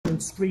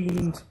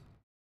streamed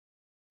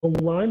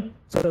online,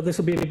 so this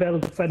will be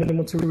available for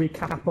anyone to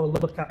recap or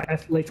look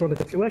at later on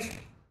if you wish.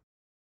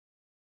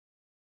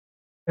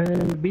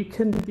 And we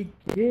can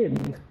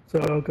begin. So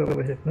I'll go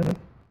over here now.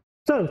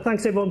 So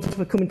thanks everyone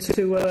for coming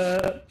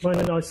to my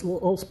nice little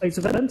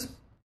AltspaceVR event.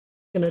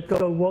 I'm going to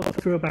go walk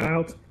through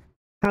about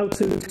how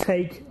to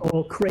take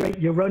or create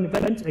your own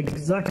event,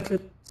 exactly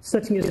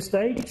setting your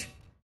stage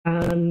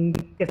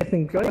and get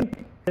things going.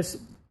 This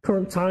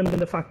current time and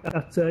the fact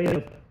that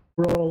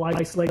we're all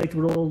isolated,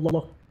 we're all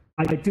locked.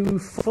 I do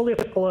fully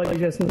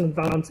apologise in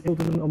advance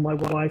on my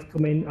wife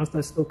coming as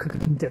they're still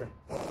cooking dinner.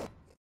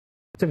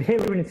 So if you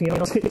hear anything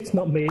else, it's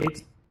not me,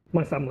 it's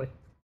my family.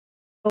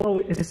 Oh,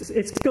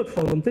 it's good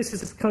for them. This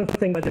is the kind of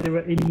thing that they do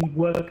in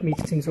work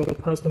meetings or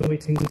personal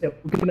meetings. Yeah,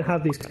 we're going to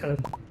have these kind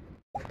of.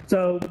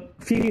 So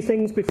a few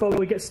things before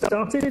we get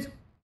started.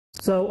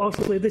 So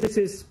obviously this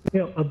is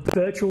a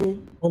virtual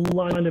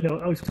online.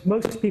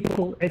 Most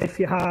people, if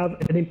you have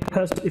an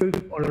in-person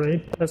group or an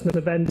in-person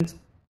event,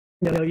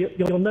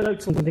 you'll know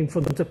something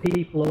for them to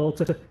people or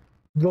to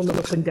run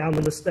up and down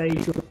on the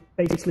stage or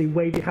basically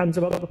wave your hands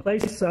about the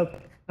place. So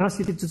I ask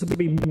you to just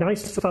be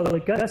nice to fellow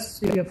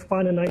guests. You can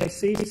find a nice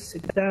seat,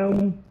 sit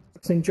down,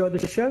 enjoy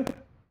the show.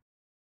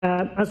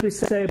 As we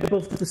say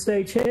above the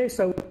stage here,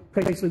 so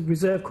basically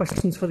reserve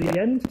questions for the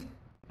end.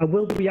 I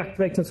will be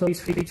activating some of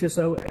these features,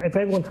 so if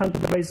everyone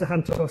raise their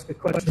hand to ask a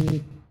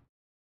question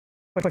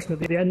at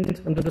the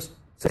end, and just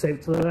save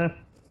it to there.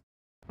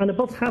 And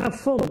above, have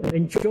fun,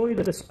 enjoy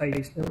the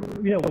space.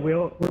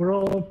 We're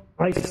all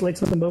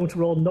isolated at the moment,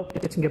 we're all not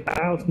getting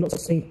about, not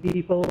seeing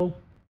people.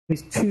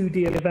 These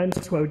 2D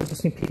events where we're just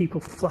seeing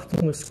people flat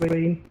on the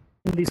screen.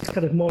 These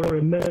kind of more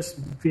immersive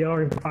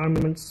VR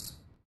environments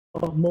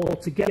are more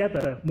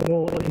together,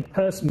 more in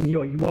person.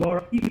 You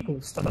are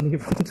people standing in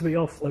front of you,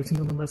 all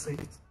floating on their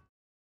seats.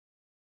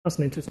 That's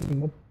an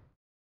interesting one.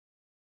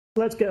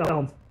 Let's get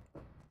on.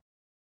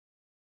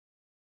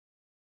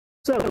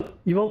 So,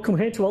 you've all come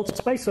here to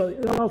AltspaceVR. So,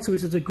 AltspaceVR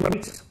is a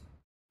great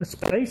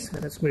space.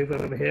 Let's move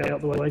over here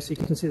out the way so you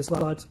can see the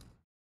slides.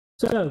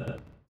 So,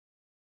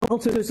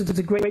 AltspaceVR is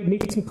a great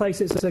meeting place.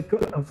 It's a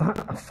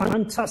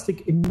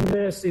fantastic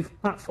immersive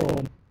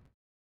platform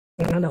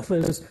and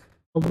offers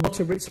a lot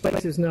of rich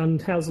spaces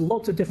and has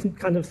lots of different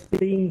kind of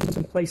themes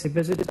and places to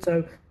visit.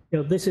 So,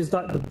 this is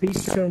like the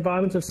bistro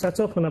environment I've set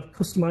up, and I've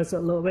customized it a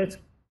little bit.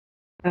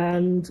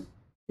 And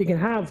you can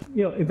have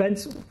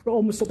events for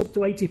almost up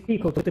to 80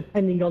 people,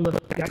 depending on the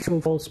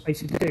actual full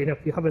space you do.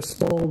 If you have a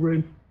small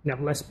room, you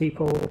have less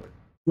people.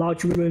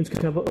 Large rooms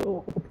can have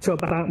up to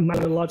about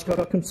large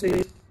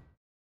occupancies.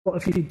 But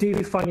if you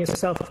do find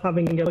yourself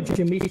having a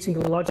larger meeting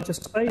or a larger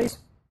space,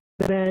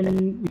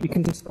 then you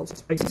can install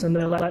spaces and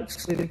they'll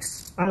actually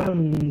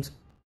expand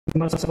the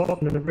amount of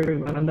often in a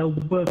room, and they'll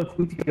work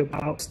with you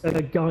about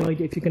a guide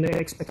if you're going to be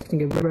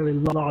expecting a really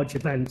large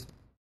event.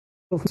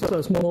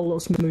 So small little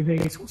smooth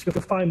things, which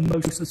you'll find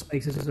most of the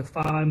spaces are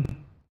fine.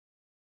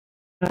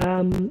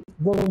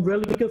 One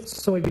really good,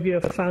 some of you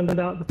have found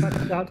out the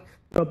fact that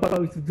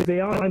both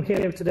VR, I'm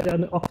here today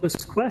on the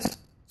Oculus Quest,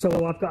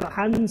 so I've got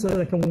hands and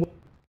I can.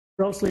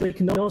 Obviously, you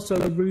can also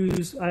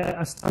use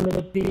a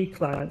standard D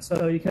client,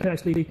 so you can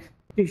actually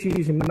just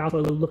use your mouth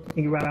while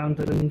looking around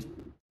and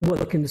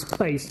work in the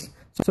space.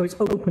 So it's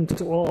open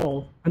to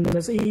all. And then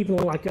there's even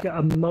like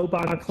a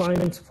mobile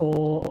client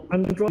for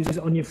Android. Use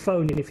it on your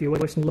phone if you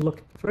wish to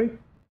look through.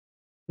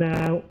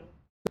 Now,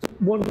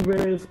 one of the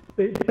really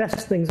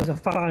best things that I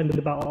find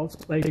about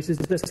AltspaceVR is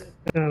this.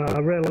 I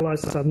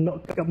realise that I've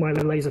not got my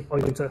laser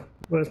pointer.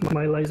 Where's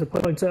my laser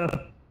pointer?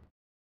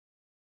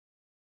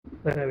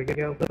 There we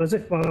go. As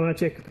if by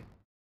magic,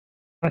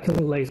 I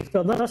can laser.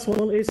 So that's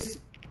one.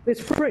 It's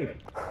free.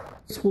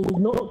 This will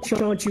not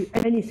charge you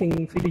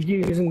anything for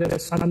using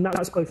this, and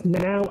that's both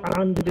now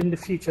and in the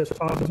future, as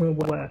far as I'm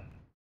aware.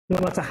 No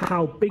matter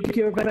how big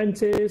your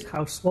event is,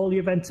 how small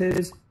your event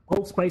is,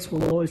 AltspaceVR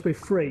will always be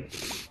free.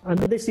 And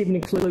this even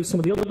includes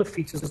some of the other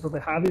features that they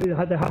have.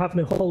 They're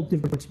having a whole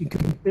different. You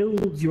can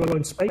build your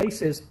own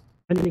spaces,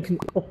 and then you can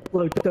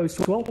upload those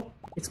to all.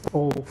 It's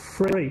all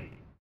free.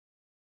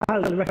 I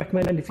highly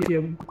recommend if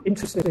you're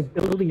interested in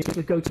building, you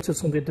should go to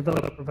some of the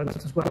developer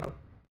events as well.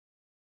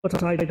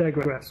 But I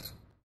digress.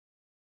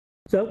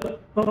 So,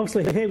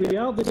 obviously, here we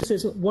are. This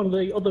is one of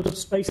the other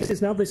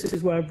spaces now. This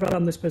is where I've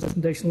ran this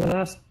presentation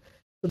last.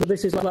 So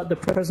this is like the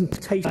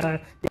presentation.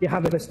 You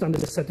have a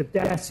standard set of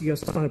desks. You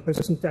have a standard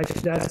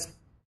presentation desk.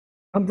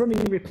 I'm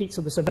running repeats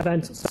of this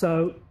event,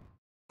 so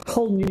a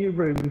whole new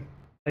room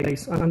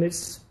space. And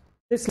this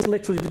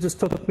literally just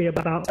took me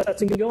about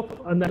setting it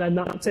up, and then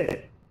that's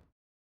it.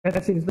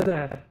 Everything's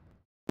there.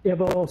 You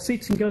have all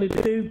seating going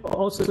to do, but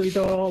also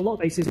there are a lot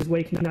of spaces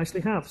where you can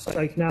actually have. So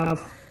you can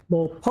have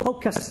more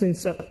podcasting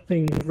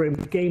setting room,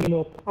 gaming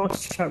or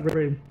party chat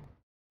room.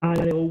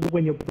 And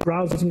when you're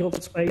browsing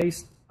up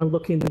space and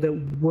looking at the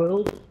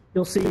world,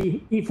 you'll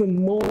see even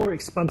more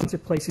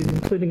expansive places,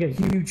 including a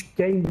huge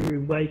game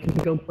room where you can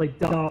go and play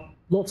dart,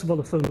 lots of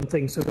other fun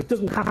things. So it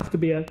doesn't have to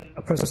be a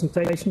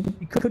presentation.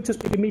 It could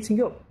just be a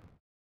meeting up.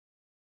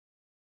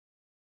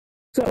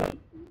 So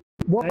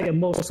what,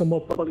 and also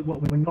more probably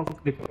what we're not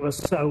going to cover.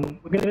 So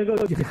we're going to go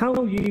to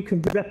how you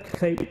can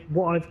replicate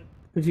what I've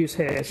produced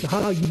here. So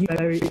how you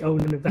very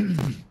own an event.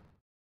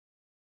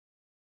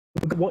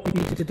 What you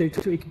need to do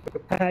to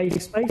prepare your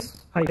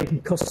space, how you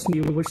can custom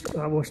you wish to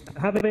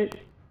have it,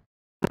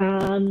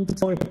 and the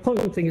more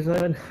important thing is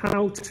then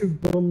how to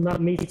run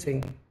that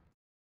meeting,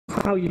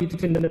 how you do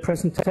the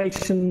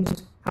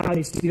presentations, how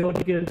is the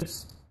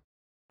audience,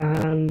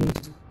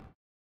 and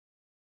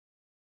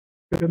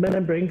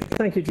remembering,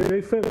 thank you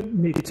Drew for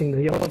muting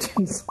the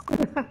audience,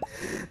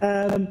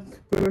 for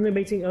running a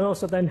meeting, and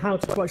also then how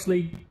to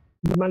actually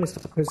manage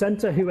the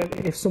presenter, who,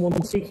 if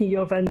someone's seeking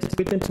your event,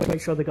 with them to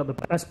make sure they got the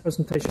best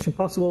presentation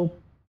possible.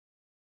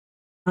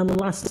 And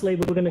lastly,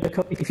 we're going to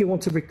cover if you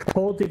want to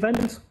record the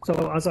event.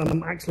 So as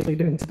I'm actually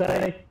doing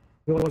today,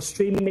 if you want to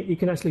stream it, you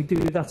can actually do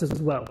that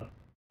as well.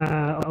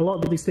 A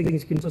lot of these things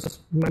you can just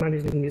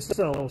manage them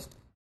yourselves.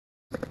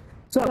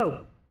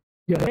 So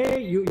you're here,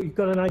 you've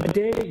got an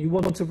idea, you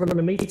want to run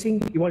a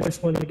meeting, you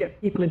just want to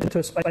get people into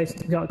a space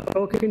to start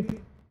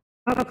talking.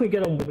 How can we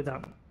get on with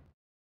that?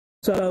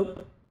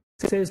 So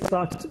it is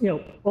that,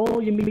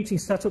 all your meeting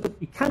setup,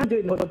 you can do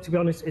it, but to be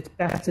honest, it's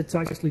better to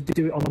actually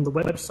do it on the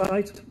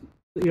website.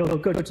 You'll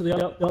go to the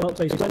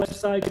AltspaceVR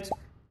website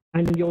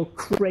and you'll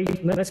create,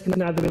 and that's going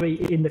to either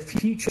be in the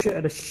future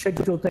at a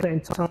scheduled date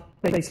and time,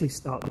 basically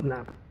start from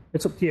now.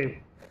 It's up to you.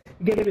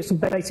 You give it some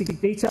basic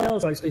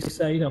details, actually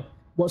say,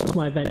 what's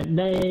my event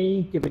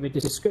name, give it a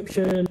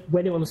description,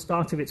 when you want to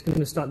start, if it's going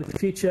to start in the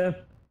future.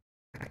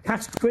 A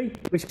category,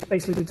 which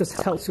basically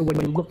just helps you when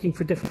you're looking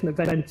for different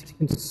events,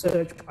 you can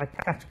search by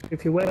category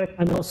if you will,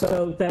 and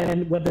also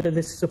then whether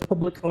this is a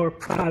public or a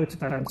private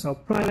event. So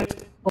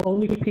private,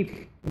 only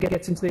people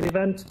get into the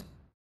event.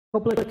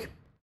 Public,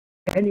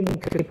 anyone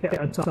can get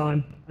on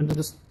time and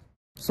just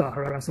start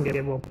harassing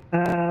everyone.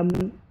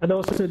 And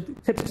also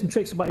tips and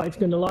tricks about if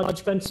you're doing a large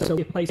event, so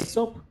you place this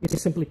up, you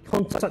simply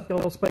contact the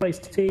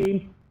AltspaceVR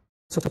team,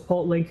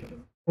 support link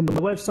on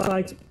the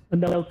website,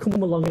 and they'll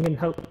come along and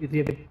help you with the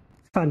event.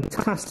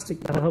 Fantastic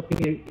at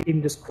helping you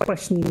in just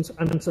questions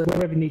and answer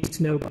whatever you need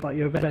to know about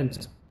your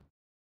event.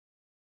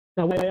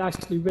 Now, what I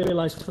actually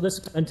realised for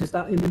this event is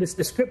that in this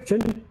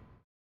description,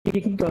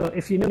 you can go,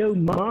 if you know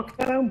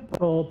Markdown,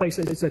 or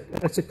basically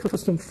it's a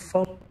custom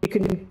font, you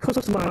can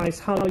customise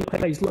how your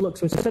page looks.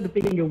 So instead of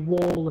being a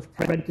wall of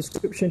event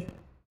description,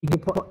 you can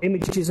put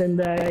images in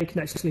there, you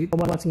can actually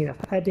formatting have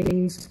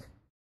headings.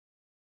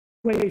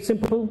 Very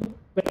simple,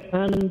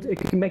 and it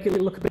can make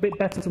it look a bit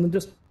better than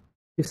just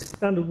your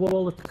standard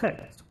wall of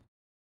text.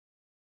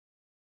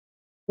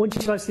 Once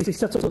you actually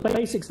set up the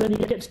basics, then you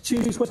get to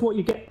choose what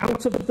you get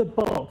out of the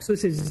box.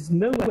 This is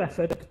no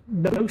effort,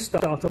 no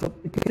startup,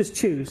 you can just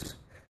choose.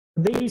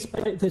 These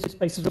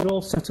spaces are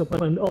all set up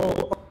and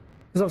all,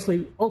 because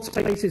obviously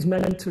AltspaceVR is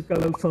meant to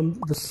go from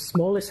the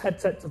smallest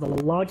headset to the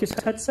largest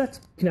headset.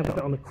 You can have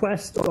it on a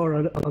Quest or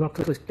an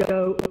Oculus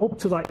Go, up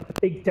to like a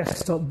big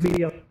desktop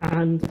video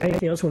and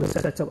anything else you want to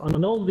set up.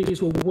 And all of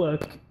these will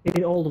work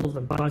in all of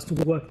them, but to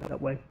work that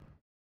way.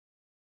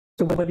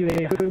 So whether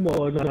you're at home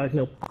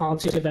or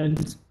party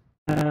event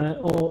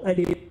or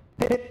any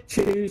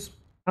choose,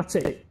 that's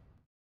it.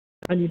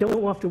 And you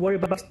don't have to worry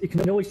about it. You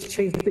can always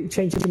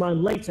change your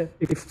mind later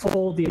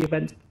before the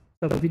event.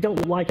 So if you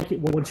don't like it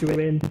once you're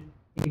in,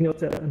 you can go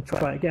to and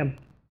try it again.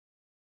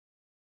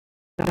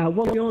 Now,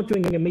 while you're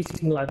doing a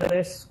meeting like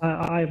this,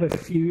 I have a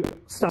few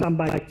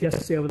standby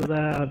guests over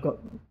there. I've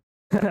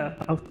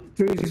got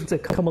Drew's to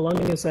come along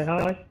and say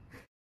hi.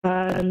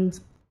 And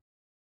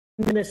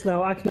in this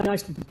now, I can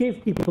actually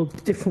give people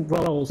different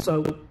roles.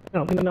 So,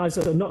 organise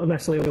not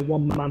necessarily a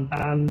one-man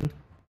band,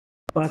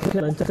 but I can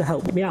get them to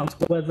help me out.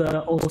 Whether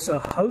also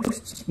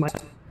hosts,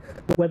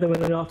 whether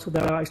or not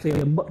they're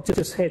actually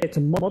just here to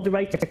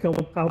moderate, check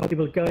on how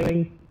people are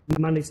going,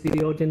 manage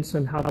the audience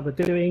and how they're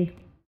doing.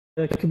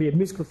 It can be a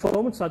musical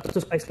performance. That's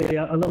just basically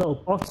a little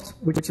bot,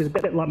 which is a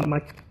bit like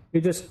my who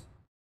just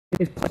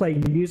is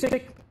playing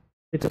music.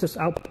 It's just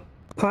out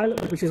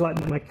pilot, which is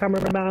like my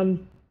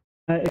cameraman.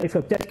 If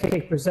a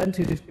dedicated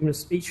presenter who's giving a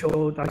speech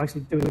or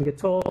actually doing a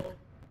talk,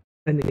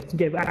 and they can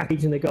give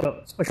age and they've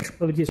got special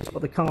abilities,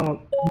 but they can't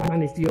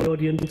manage the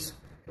audience.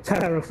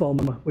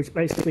 Terraformer, which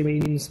basically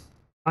means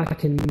I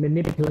can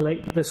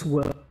manipulate this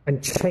work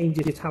and change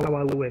it how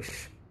I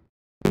wish.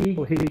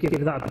 People who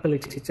give that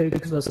ability to,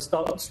 because as I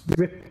start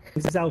ripping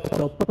things out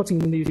or putting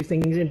new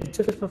things in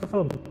just for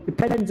fun.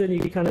 Depends on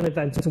your kind of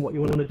event and what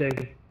you want to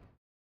do.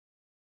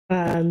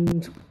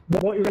 And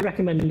what you're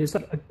recommending is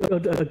that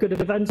a good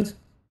event,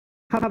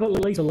 have at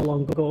least a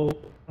long goal,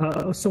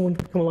 someone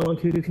to come along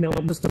who can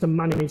help just to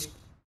manage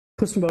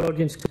customer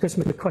audience,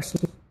 customer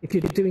questions. If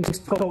you're doing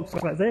talks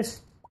like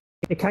this,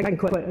 it can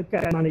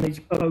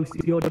manage both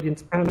the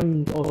audience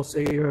and also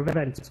your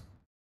event.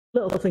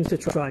 Little things to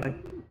try.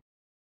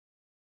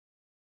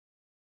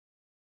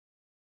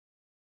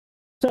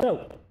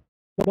 So,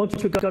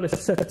 once we've got it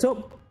set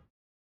up,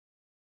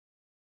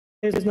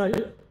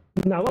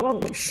 now I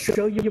won't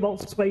show you your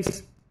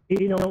AltspaceVR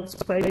in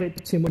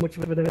AltspaceVR too much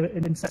of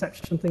an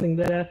inception thing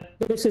there.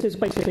 This is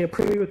basically a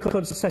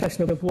pre-recorded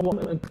session of one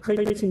and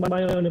creating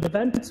my own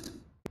event.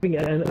 giving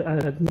it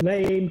a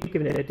name,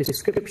 giving it a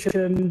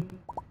description.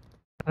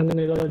 I'm going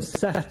to go and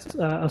set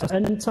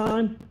end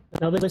time.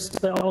 Now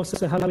this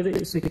also has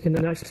it so you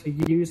can actually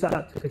use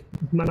that to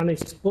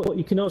manage, but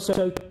you can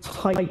also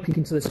type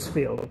into this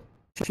field.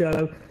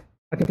 So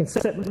I can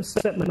set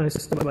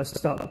my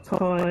start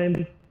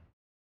time,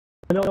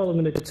 and all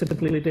I'm going to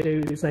typically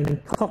do is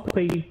then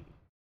copy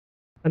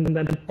and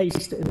then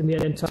paste it in the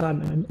end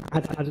time and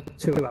add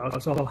 2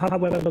 hours or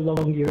however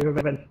long your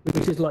event,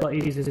 which is a lot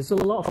easier. There's a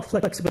lot of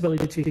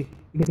flexibility.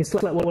 You can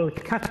select one of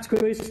the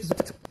categories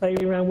to play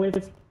around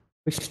with,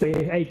 which is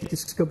aid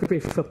discovery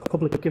for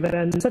public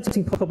events,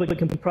 setting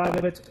public and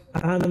private,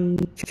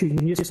 and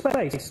choosing your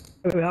space.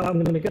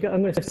 I'm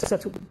going to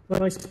set up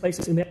my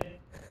spaces in there.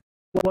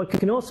 What you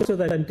can also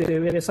then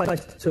do is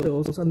cite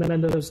tools, and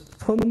then there's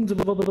tons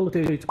of other tools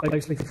to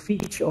basically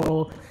feature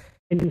or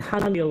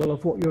enhance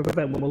of what your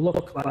event will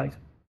look like.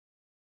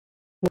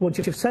 Once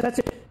you've set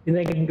it, you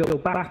then can go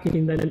back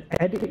and then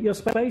edit your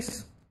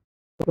space.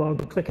 Go on,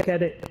 click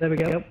edit, there we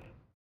go.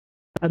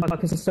 And I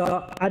can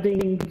start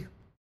adding,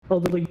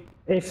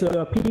 if there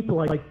are people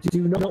I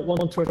do not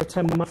want to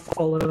attend my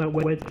follow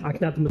with, I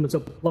can add them as a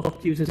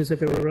block users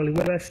if I really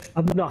wish.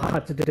 I've not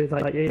had to do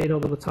that in all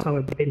the time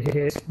I've been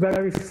here. It's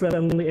very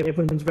friendly,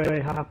 everyone's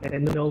very happy,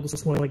 and they all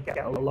just want to get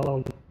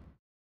along.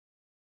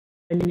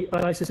 And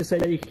I used to say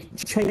that you can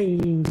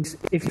change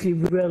if you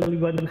really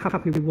weren't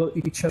happy with what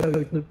you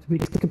chose.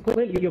 It's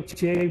completely up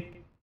to you.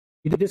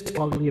 You just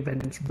follow the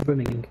events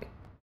running.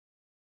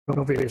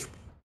 Obvious.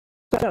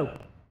 So,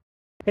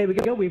 here we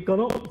go. We've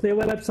gone up to the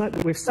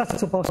website. We've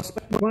set up our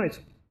spec. Right.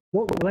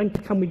 What then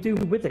can we do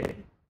with it?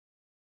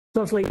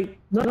 So obviously,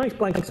 nice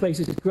blank space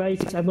is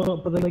great.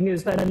 But the thing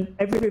is, then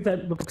every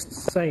event looks the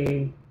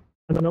same,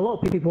 and then a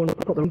lot of people want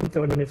to put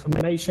their own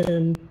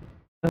information.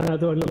 There are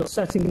little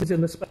settings in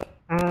the spec,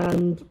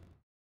 and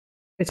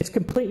it's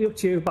completely up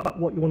to you about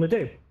what you want to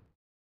do.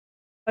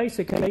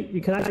 Basically, you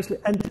can actually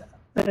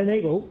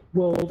enable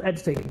world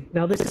editing.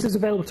 Now, this is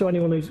available to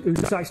anyone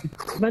who's actually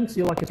meant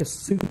to like a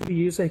super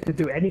user who could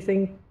do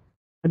anything,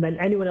 and then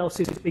anyone else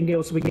who's being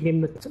able to begin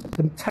the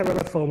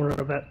terraformer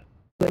of it,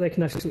 so they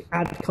can actually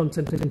add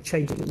content and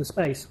change it in the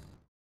space.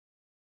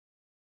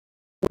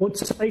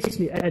 Once you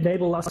basically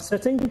enable that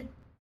setting,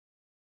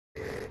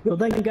 you'll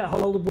then get a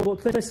hold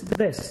of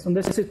this, and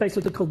this is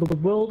basically called the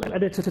World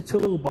Editor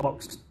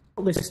Toolbox.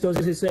 What this does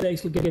is it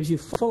basically gives you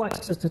full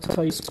access to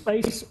your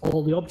space,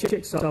 all the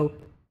objects, so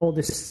all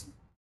the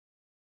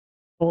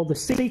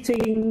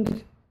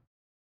seating,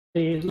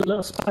 the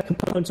little spec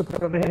components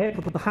up over here,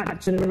 the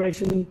hat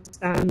generation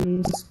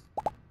stands,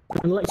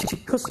 and lets you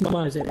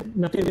customize it.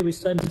 Now, do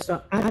is then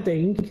start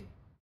adding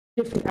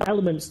different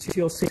elements to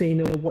your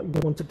scene or what you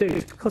want to do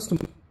to custom.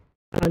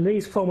 And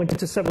these form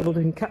into several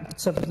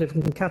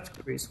different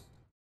categories.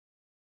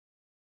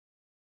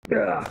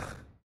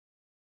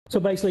 So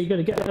basically, you're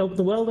going to get over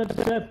the world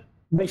editor,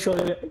 make sure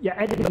your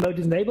editing mode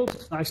is enabled.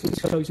 It actually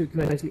shows you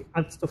can actually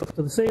add stuff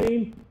to the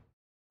scene.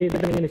 You're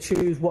then going to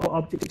choose what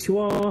objects you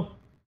are.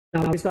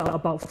 Now, is that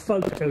about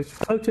photos?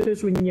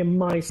 Photos are in your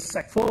My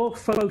Sec 4.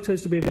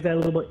 Photos to be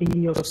available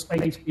in your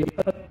space.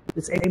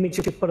 This image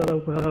you put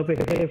over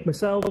here of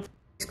myself.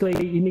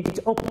 Basically, you need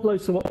to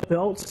upload to the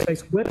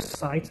AltspaceVR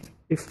website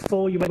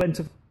before you went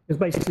to, because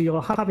basically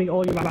you're having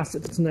all your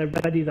assets and they're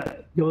ready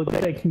that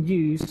they can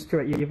use to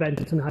create your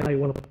event and how you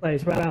want to play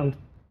it around.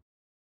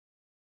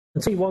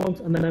 And so you want,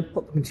 and then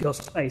put them into your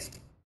space.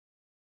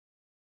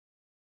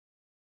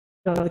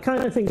 Now, the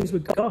kind of things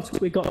we've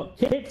got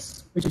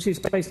kits, which is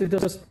basically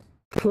just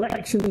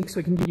collections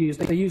we can use.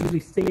 They're usually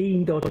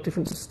themed or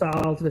different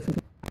styles, and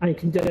you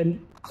can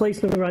then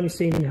place them around your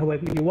scene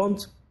however you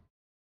want.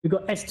 We've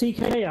got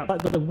STK,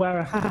 like the wear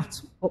a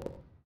hat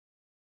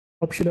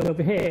option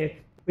over here,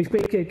 which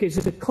basically gives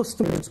us a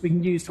customers we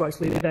can use to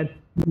actually then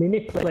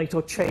manipulate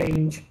or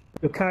change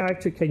your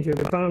character, change your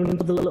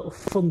environment, the little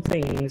fun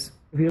things.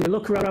 If you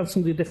look around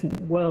some of the different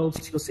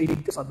worlds, you'll see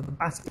like the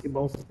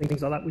basketballs and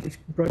things like that, which you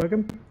can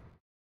program.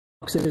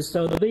 So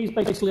these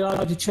basically allow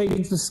you to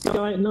change the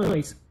sky at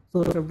night,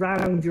 so that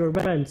around your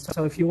event.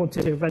 So if you want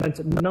to do an event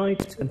at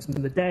night, and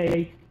in the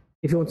day,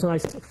 if you want a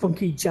nice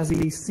funky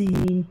jazzy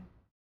scene,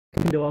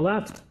 you can do all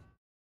that.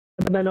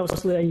 And then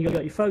obviously then you've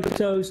got your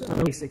photos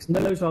and basics. And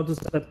those are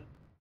just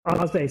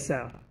as they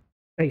sound,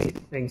 basic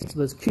things. So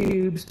there's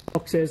cubes,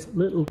 boxes,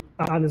 little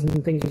banners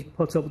and things you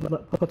put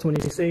up on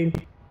your scene.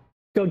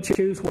 Go and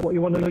choose what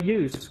you want to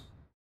use.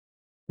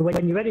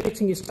 When you're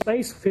editing your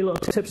space, a few little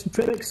tips and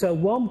tricks. So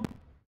one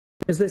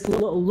is this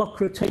little lock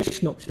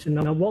rotation option.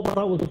 Now what that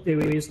will do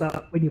is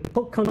that when you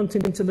put content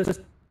into this,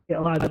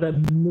 it'll either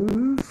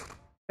move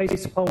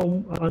based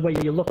upon where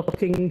you're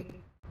looking,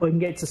 or you can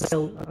get to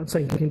still, so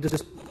you can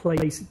just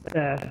place it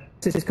there.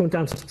 This is coming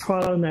down to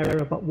trial and error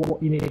about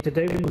what you need to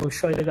do, and we'll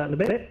show you that in a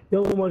bit. The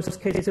other one is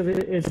case of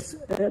it is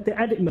the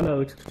edit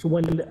mode. So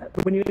when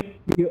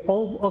you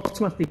all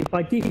automatically,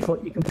 by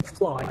default, you can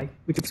fly,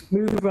 which is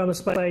move around the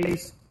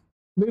space,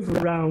 move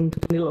around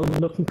in a little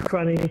nook and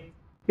cranny.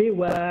 Be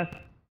aware,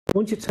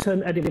 once you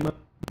turn edit mode,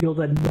 you'll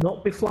then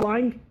not be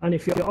flying, and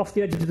if you're off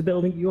the edge of the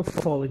building, you'll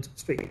fall into the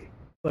street.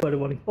 photo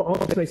one. But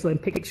AltspaceVR then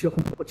picks you up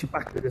and puts you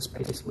back to this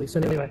basically. So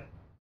anyway,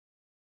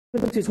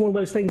 it's one of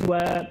those things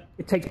where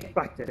it takes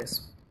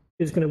practice.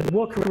 You're just going to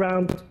walk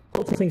around,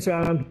 put things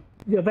around.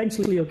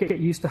 Eventually, you'll get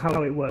used to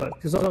how it works.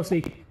 Because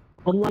obviously,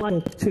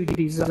 online 2D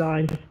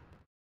design,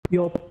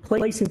 you're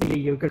placing the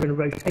you're going to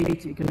rotate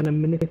it, you're going to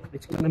manipulate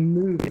it, you're going to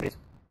move it.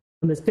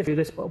 And there's different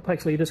this, but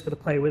actually, you're just going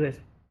to play with it.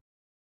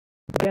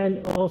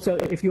 Again, also,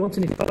 if you want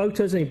any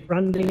photos, any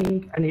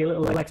branding, any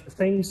little extra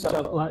things,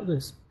 so like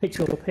this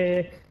picture up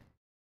here,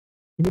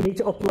 you need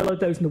to upload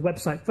those on the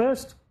website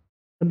first,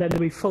 and then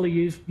we fully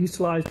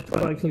utilised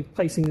by actually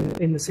placing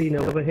in the scene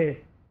over here.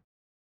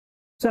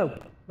 So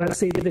let's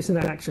see this in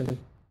action.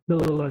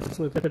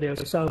 Video.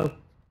 So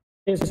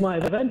here's my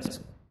event.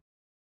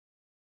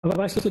 I've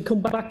actually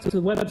come back to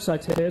the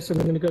website here, so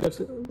I'm going to go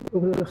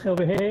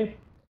over here,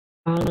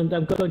 and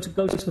I'm going to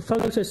go to the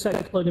photos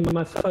section, uploading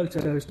my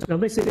photos. Now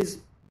this is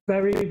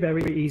very,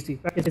 very easy.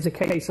 It is a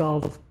case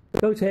of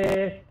go to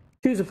here,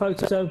 choose a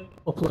photo,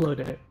 upload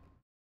it.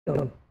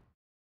 Done.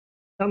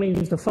 That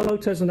means the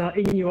photos are now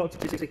in your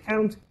AltspaceVR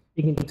account.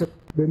 You can just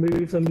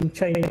remove them,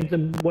 change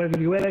them, whatever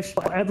you wish.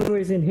 Whatever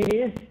is in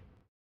here,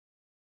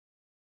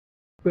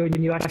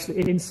 when you're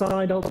actually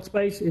inside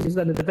AltspaceVR, is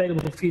then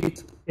available for you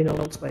in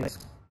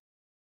AltspaceVR.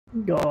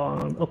 Go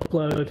on,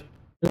 upload.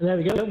 And there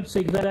we go. So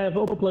you can then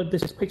upload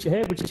this picture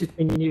here, which is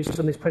being used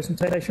on this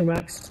presentation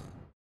racks.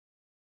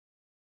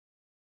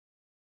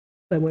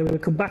 Then when we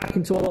come back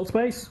into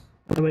AltspaceVR,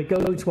 and we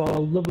go to our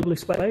lovely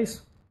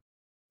space,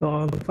 go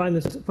on, find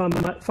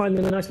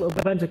the nice little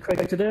event I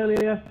created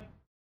earlier.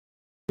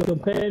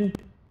 Jump in,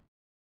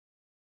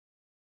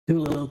 do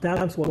a little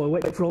dance while we're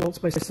waiting for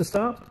AltspaceVR to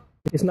start.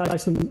 It's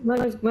nice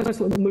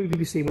little movie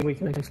you see when we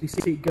can actually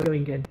see it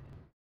going in.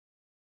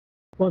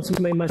 Once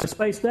I've made my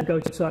space there, go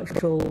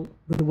to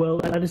the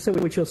world editor,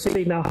 which you'll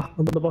see now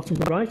on the bottom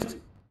right.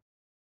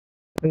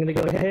 I'm going to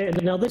go here,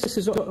 and now this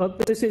is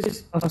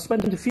I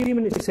spent a few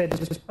minutes here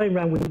just playing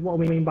around with what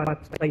we mean by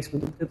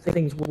placement, that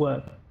things will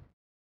work.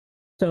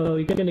 So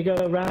you're going to go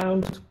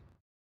around,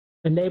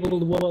 enable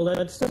the world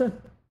editor.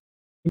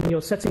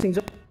 You're setting things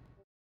up.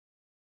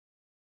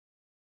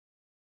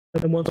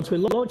 And then once we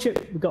launch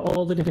it, we've got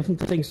all the different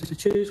things to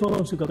choose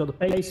from. So we've got the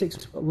basics,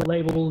 we've got the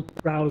label,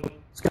 browse,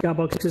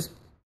 skyboxes.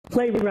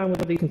 Play around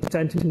with the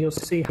content and you'll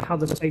see how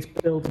the space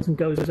builds and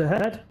goes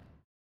ahead.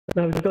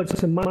 Now if you go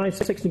to my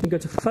section, you can go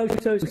to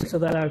photos, so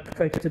that I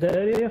created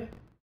earlier.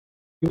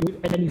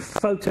 Any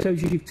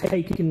photos you've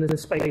taken in the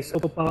space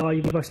up by,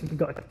 you've actually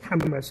got a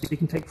camera, so you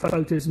can take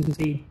photos and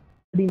see,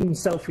 and even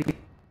selfie.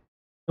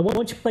 And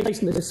once you place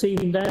the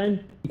scene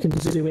down, you can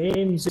zoom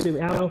in,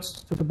 zoom out,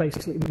 so you can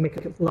basically make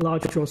it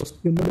larger, so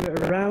you move it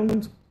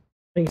around.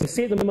 And you can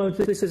see at the moment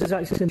that this is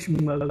actually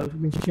in mode,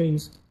 which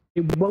means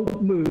it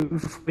won't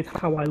move with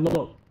how I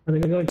look. And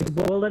then I'm going to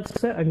the world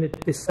editor, I'm going to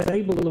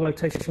disable the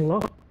rotation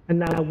lock, and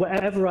now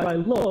wherever I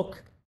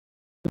look,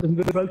 it'll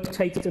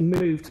rotate it and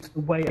move to the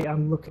way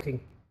I'm looking.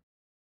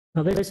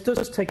 Now this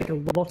does take a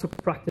lot of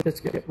practice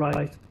to get it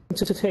right.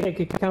 To take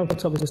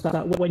account of is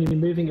that when you're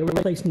moving or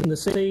replacing the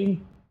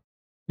scene,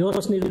 you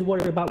also need to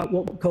worry about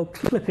what we call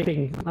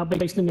clipping. That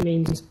basically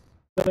means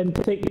when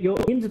you're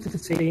into the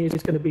scene,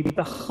 it's going to be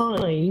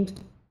behind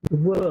the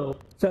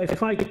world. So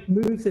if I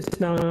move this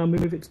now and I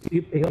move it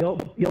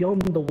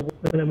beyond the wall,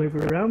 and I move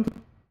it around.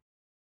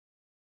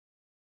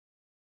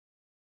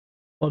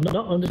 Or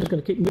not, I'm just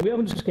going to keep moving.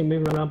 I'm just going to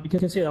move around because you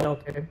can see that.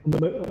 Okay,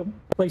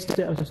 placed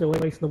it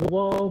away from the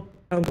wall.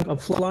 I'm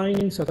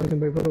flying, so I can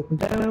move it up and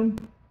down.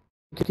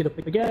 Kick it up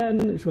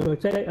again.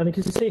 Rotate, and you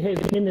can see here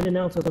the in and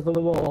out of the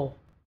wall.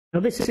 Now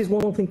this is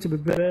one thing to be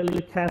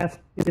really careful,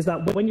 is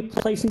that when you're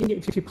placing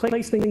it, if you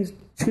place things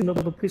to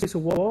another piece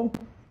of wall,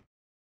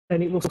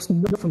 then it will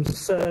snap from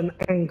certain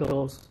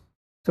angles.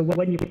 So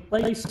when you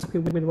place it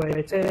with the way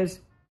it is,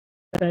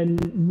 then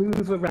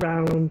move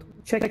around,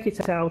 check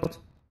it out,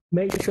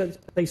 make sure it's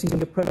placing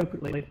it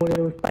appropriately. When I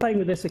was playing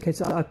with this, okay,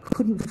 so I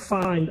couldn't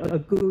find a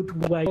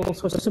good way,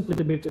 so I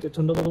simply moved it to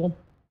another one.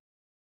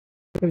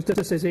 It was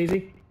just as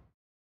easy.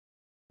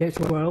 Get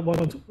to where I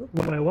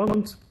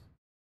want.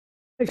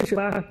 Make sure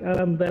back,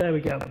 and there we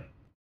go.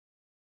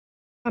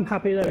 I'm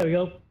happy, there we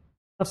go.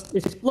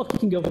 It's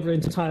blocking over the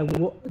entire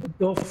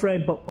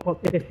frame, but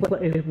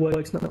it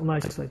works not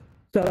nicely.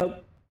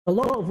 So a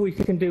lot of what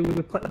you can do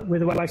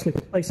with actually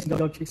placing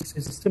objects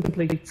is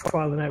simply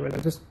trial and error.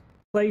 Just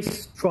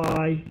place,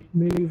 try,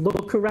 move,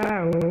 look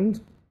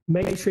around,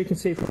 make sure you can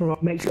see it from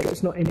up, make sure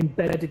it's not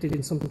embedded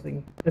in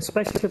something.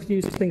 Especially if you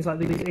use things like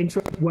these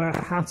intro, wear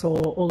a hat, or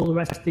all the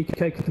rest of the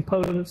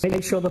components,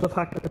 make sure that the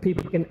fact that the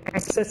people can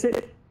access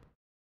it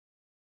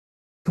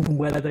from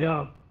where they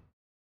are.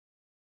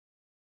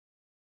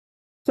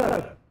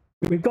 So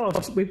we've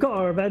got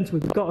our event,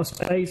 we've got our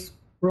space,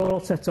 we're all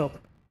set up,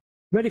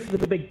 ready for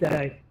the big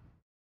day.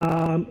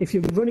 If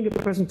you're running a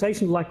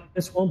presentation like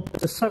this one,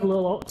 there's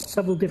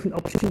several different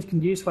options you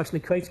can use for actually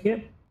creating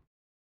it.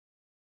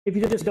 If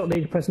you just don't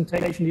need a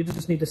presentation, you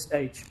just need a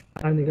stage,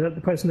 and you can let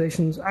the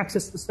presentations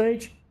access the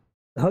stage,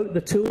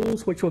 the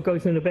tools, which we'll go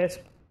through in a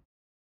bit,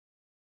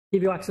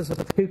 give you access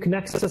to who can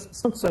access it,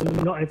 so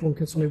not everyone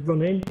can suddenly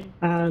run in.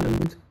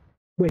 And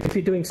if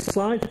you're doing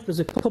slides, there's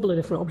a couple of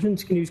different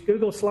options. You can use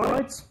Google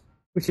Slides,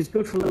 which is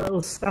good for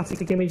little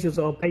static images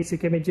or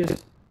basic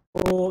images,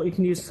 or you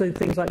can use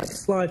things like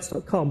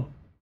slides.com,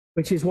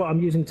 which is what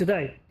I'm using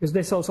today, because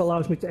this also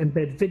allows me to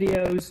embed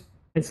videos.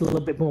 It's a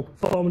little bit more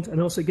performant, and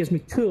also gives me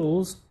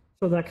tools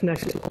so that I can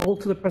actually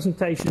alter the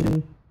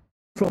presentation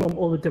from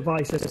all the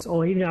devices,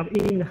 or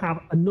even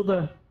have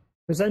another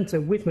presenter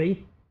with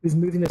me who's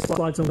moving the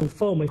slides on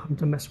for me, having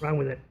to mess around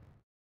with it.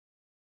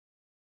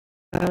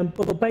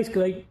 But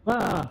basically,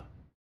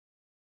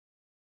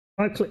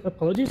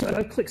 apologies,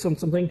 I clicked on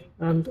something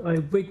and a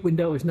big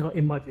window is now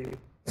in my view.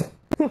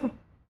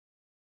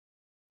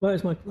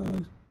 Where's my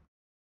clothes?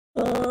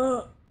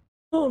 Oh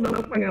no,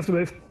 I'm going to have to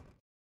move.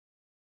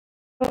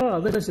 Oh,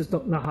 this has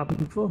not happened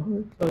before.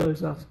 Close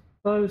that.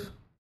 Close.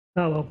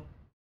 Oh well.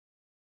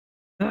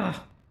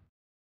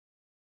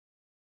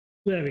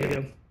 There we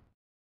go.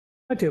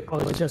 I do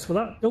apologise for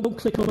that. Don't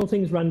click on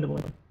things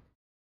randomly.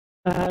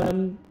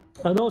 And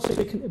also,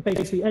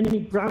 basically, any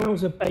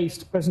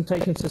browser-based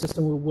presentation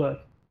system will work.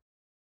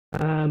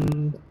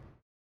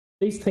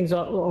 These things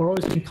are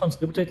always being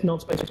constantly updated,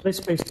 not space.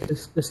 This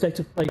is the state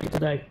of play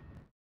today.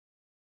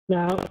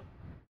 Now,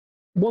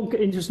 one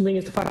interesting thing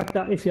is the fact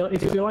that if you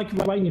like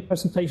writing your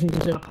presentations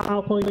in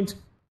PowerPoint,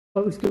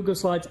 both Google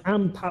Slides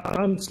and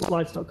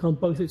Slides.com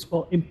both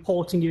support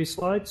importing your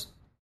slides.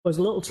 There's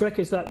a little trick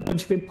is that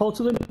once you've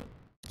imported them,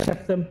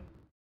 check them,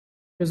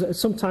 because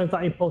sometimes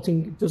that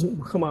importing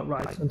doesn't come out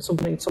right, and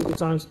sometimes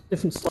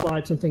different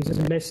slides and things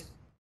are missed,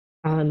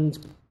 and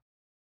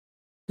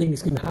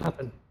things can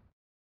happen.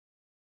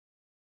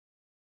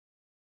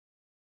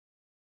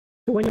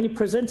 So when you're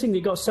presenting,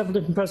 you've got several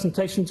different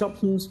presentations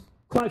options.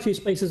 Quite a few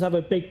spaces have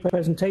a big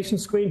presentation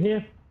screen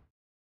here,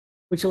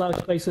 which allows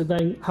you to basically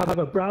then have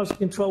a browser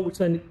control, which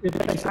then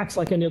it acts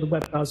like any other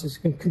web browser. You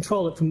can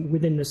control it from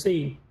within the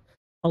scene.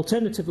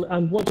 Alternatively,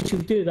 and once you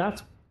do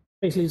that,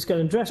 basically just go to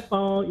an address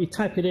bar, you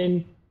type it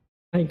in,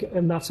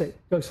 and that's it,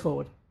 goes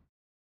forward.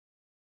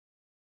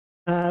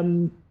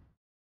 And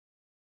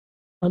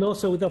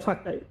also with the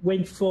fact that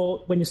when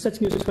you're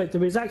setting your space,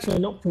 there is actually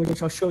an option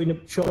which I'll show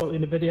you shortly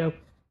in the video,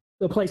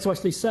 the place to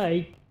actually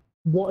say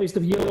what is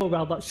the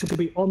URL that should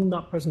be on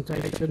that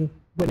presentation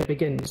when it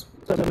begins.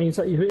 So that means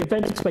that your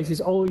event space is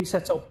always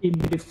set up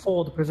even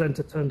before the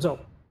presenter turns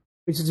up,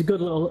 which is a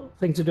good little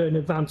thing to do in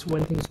advance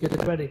when things get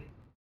ready.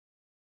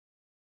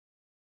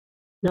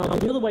 Now,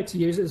 the other way to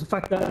use it is the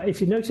fact that if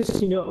you notice,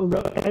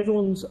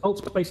 everyone's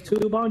AltspaceVR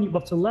toolbar on your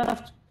bottom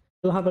left,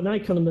 they'll have an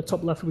icon on the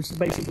top left, which is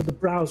basically the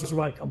browser's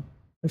icon,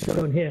 as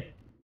shown here.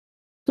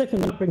 Click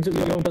on that, brings up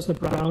your own personal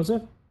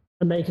browser,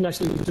 and then you can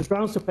actually just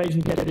browse the page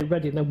and get it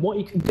ready. And then what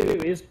you can do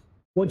is,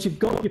 once you've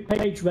got your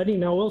page ready,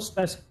 now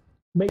AltspaceVR,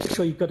 make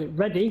sure you've got it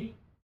ready.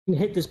 You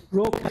can hit this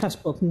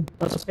broadcast button,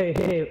 that's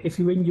here, if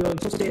you're in your,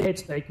 just here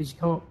today, because you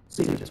can't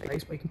see the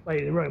space, but you can play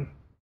in your room.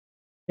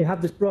 You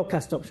have this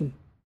broadcast option.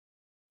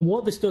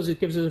 What this does is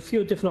gives us a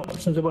few different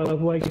options of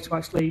ways to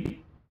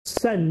actually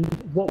send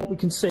what we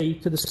can see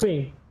to the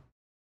screen.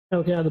 Now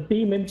we can have the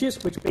beam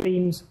images, which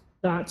means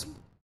that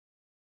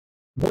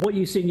what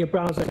you see in your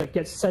browser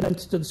gets sent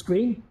to the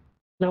screen.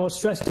 Now I'll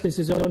stress this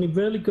is only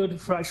really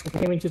good for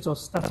actual images or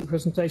static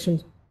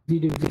presentations. If you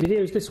do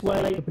videos this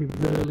way, it'll be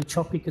really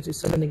choppy because it's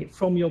sending it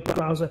from your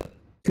browser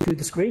to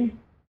the screen.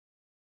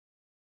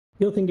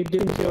 The other thing you do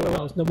with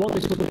URLs. Now what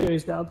this will do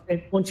is that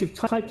once you've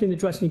typed in the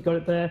address and you've got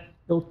it there,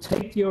 it'll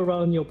take the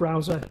URL in your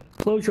browser,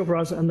 close your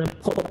browser, and then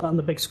pop that on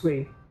the big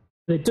screen.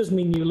 And it does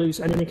mean you lose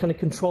any kind of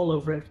control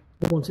over it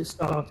once it's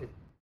started.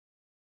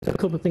 So a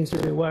couple of things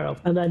to be aware of.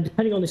 And then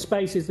depending on the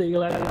spaces that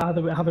you'll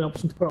either have an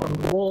option to put it on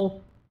the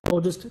wall, or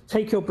just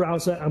take your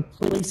browser and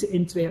place it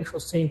into the actual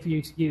scene for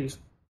you to use.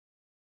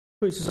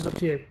 Which is up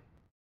to you.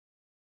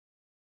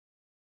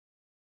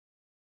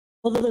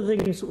 Other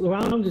things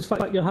around is the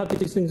fact that you'll have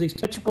these things, these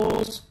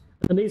touchables,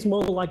 and these are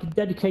more like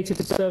dedicated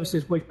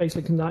services which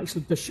basically can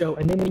actually just show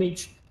an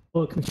image,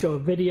 or it can show a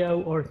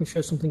video, or it can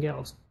show something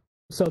else.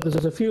 So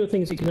there's a few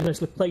things you can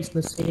actually place in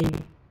the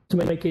scene to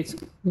make it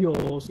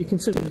yours. You can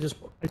simply just,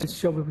 as I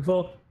showed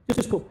before,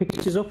 just put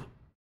pictures up,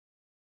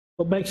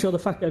 but make sure the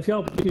fact that if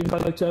you're doing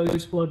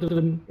photos, upload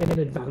them in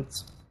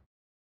advance.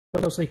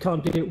 But also you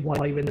can't do it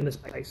while you're in the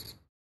space.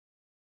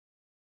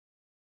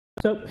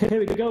 So here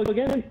we go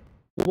again.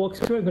 We'll walk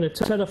through. I'm going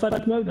to turn off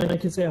edit mode, and I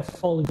can see I'm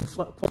falling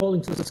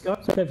to the sky.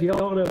 So if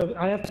you're on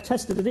I have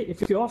tested it.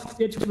 If you're off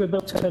the edge of the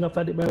build, turn off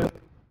edit mode,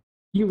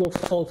 you will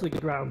fall to the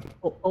ground.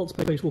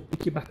 AltspaceVR will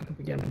pick you back up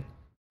again.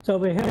 So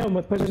over here on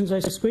my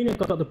presentation screen, I've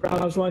got the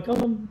browser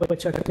icon,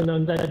 which I can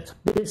embed.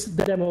 This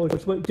demo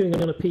was doing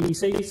it on a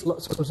PC, so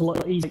it was a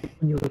lot easier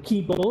when you're on a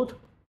keyboard.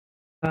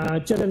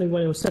 Generally,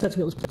 when I was setting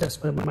it, was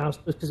pressed with my mouse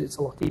because it's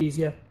a lot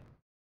easier.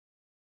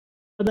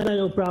 And then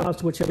I'll browse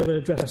to whichever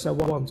address I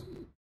want.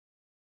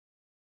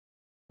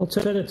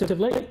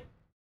 Alternatively,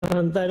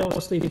 and then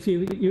obviously if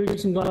you're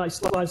using like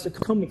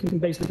slides.com, you can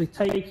basically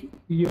take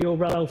your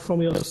URL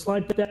from your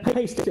slide deck,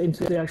 paste it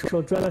into the actual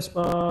address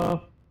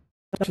bar,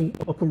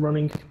 up and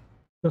running,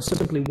 There's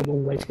simply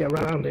one way to get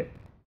around it.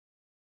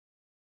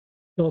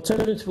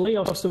 Alternatively,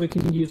 also we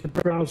can use the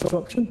browser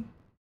option.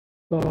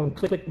 So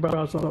click the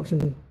browser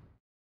option.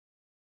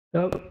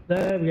 Oh,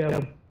 there we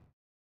go.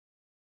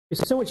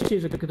 It's so much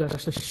easier to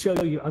actually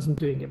show you as I'm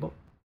doing it, but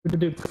we're going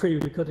to do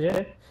preview record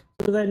here.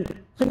 So then,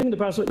 clicking the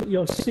browser,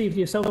 you'll see for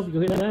yourself, you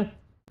go in there.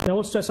 Now, I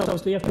want to stress out,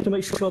 obviously, you have to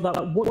make sure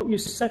that what you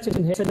set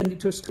in here, sending it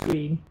to a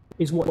screen,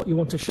 is what you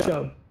want to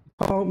show.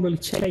 You can't really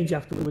change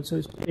afterwards,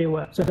 so be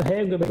aware. So for here,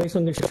 I'm going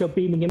to show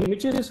beaming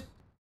images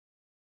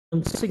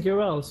and sync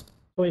URLs.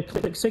 So you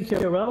click sync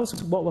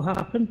URLs, what will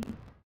happen?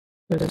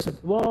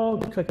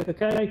 Click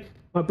OK.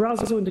 My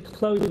browser window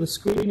closed, the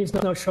screen is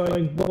now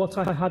showing what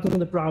I had in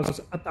the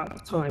browsers at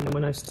that time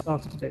when I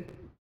started to do.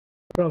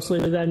 But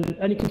obviously, then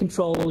any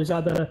control is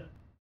either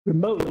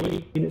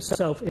remotely in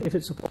itself if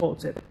it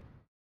supports it.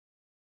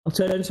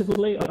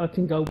 Alternatively, I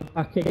can go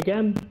back in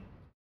again,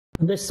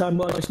 and this time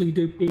we'll actually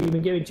do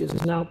beaming images.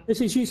 Now,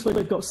 this is useful if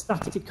you've got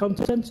static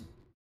content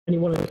and you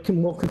want to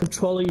more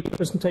control your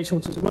presentation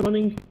once it's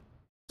running.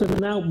 So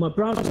now my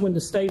browser window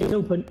stays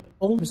open,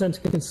 all the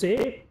presenter can see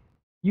it,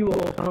 you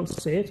all can't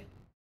see it.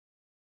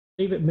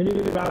 Leave it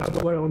maneuver around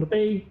to where I want to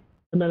be,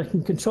 and then I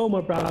can control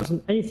my browser,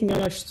 and anything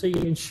I see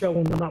and show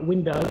on that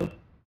window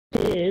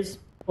appears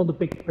on the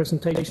big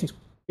presentations.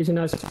 It's a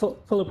nice full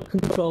of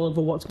control over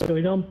what's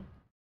going on,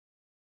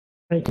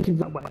 and you can do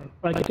that way.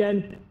 But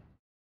again,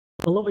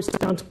 a lot of it's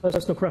down to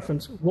personal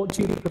preference. What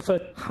do you prefer?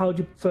 How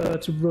do you prefer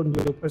to run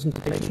your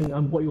presentation,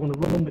 and what you want to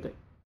run with it?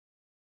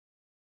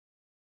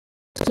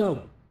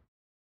 So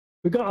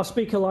we've got our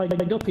speaker lined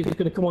up. He's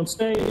going to come on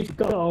stage. We've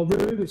got our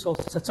room. It's all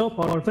set up.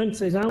 Our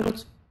event is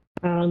out,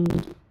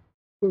 and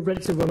we're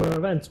ready to run our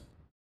event.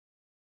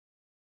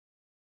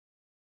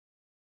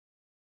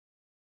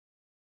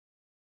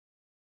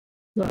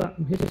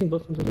 I'm hitting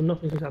buttons and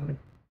nothing is happening.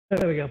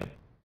 There we go.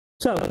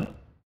 So,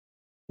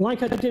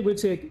 like I did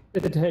with here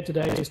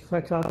today, just the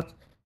fact that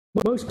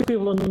most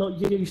people are not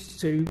used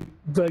to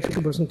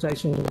virtual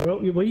presentations.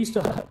 We're used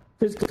to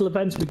physical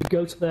events. We could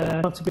go to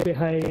there, how to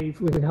behave,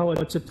 we know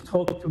how to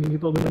talk to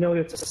people, we know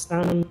how to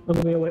stand,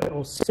 and we know how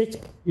to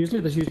sit. Usually,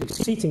 there's usually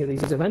seating at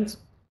these events.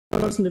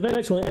 But in the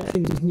virtual,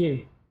 everything is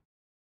new.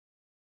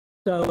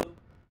 So,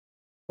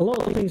 a lot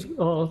of things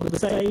are the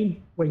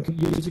same when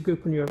you use a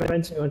group on your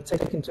event and you want to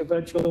take it into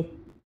virtual.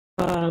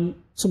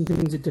 Some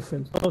things are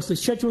different. Obviously,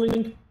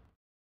 scheduling.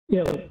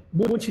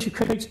 Once you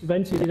create an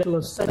event,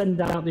 you'll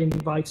send out the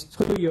invites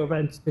to your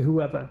event to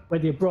whoever,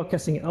 whether you're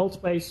broadcasting at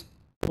Altspace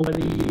or whether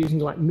you're using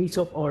like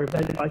Meetup or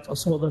Eventbrite or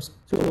some other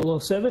tool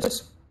or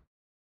service.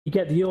 You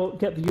get the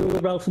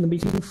URL from the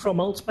meeting from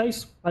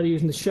Altspace, either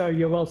using the share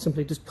URL,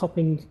 simply just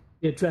copying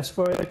the address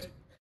for it,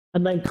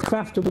 and then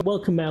craft a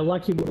welcome mail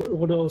like you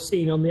would have all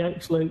seen on the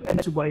actual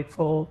entryway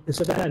for this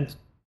event,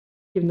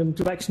 giving them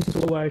directions to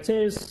where it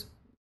is.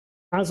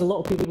 As a lot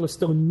of people are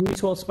still new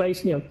to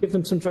Altspace, give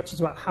them some directions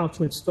about how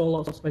to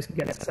install Altspace and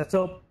get it set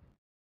up.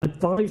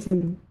 Advise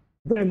them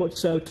very much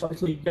so to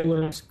actually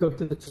go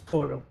through the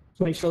tutorial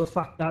to make sure the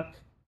fact that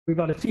we've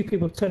had a few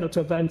people turn up to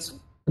events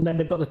and then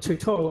they've got a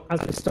tutorial as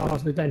they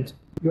start the event.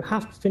 You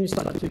have to finish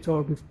that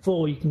tutorial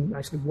before you can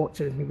actually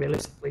watch anything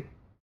realistically,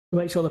 to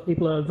make sure that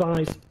people are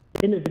advised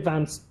in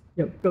advance,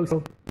 go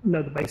through,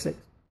 know the basics.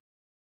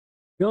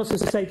 We also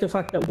say the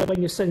fact that when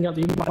you're sending out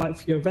the invite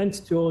for your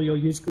event to all your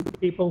user group of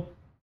people,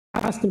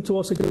 ask them to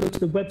also go to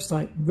the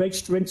website,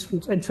 register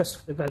interest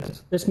for the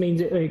event. This means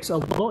it makes it a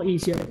lot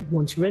easier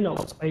once you're in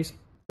Altspace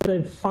to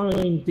then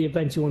find the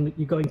event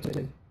you're going to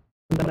do.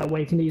 And then that way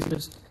you can easily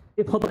just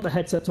put the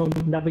headset on,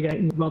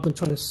 navigating rather than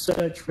trying to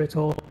search for it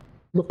or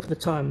look for the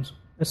times,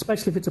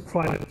 especially if it's a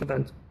private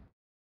event.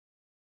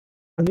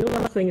 And the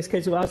other thing is,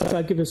 as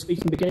I give a speech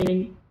in the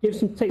beginning, give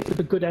some tips for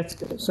the good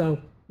etiquette. So,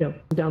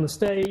 down the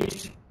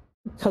stage,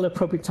 tell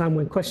appropriate time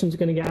when questions are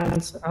going to get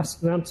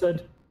asked and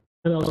answered,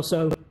 and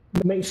also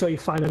make sure you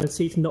find a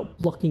seat and not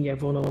blocking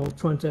everyone or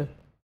trying to,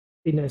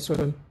 we're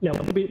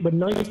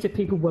nice to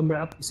people when we're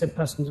at this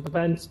in-person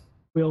event.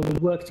 We all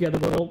work together.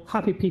 We're all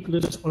happy people who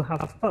just want to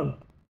have fun.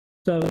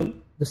 So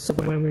the same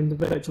when we're in the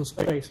virtual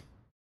space.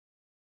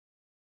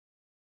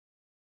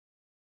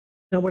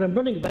 Now, when I'm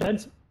running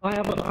events, I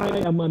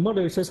and my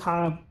moderators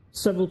have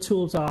several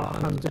tools at our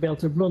hand to be able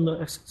to run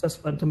a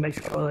successful event and make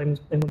sure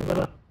they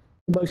run.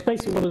 Most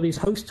basically, one of these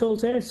host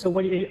tools here. So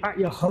when you're at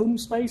your home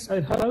space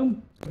at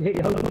home, you hit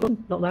your home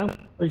button, not now,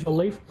 as you'll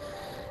leave,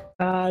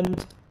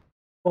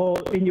 or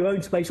in your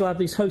own space, you'll have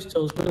these host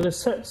tools. But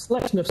there's a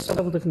selection of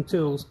several different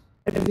tools,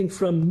 everything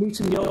from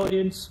muting the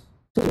audience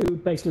to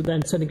basically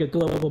then sending a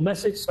global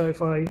message. So if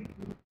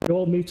you're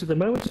all muted at the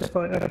moment, if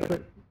I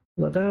put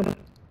that down.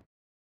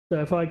 So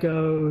if I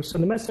go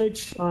send a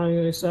message, I'm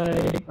going to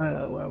say, where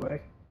are we?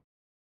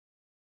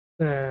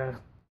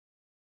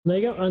 There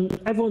you go,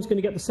 and everyone's going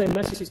to get the same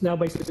message. It's now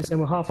basically the same.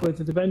 We're halfway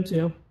through the event,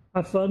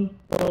 have fun,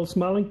 we're all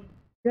smiling,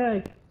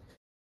 yay.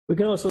 We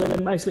can also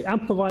then basically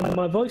amplify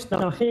my voice.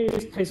 Now here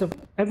is a case of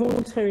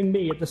everyone's hearing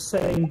me at the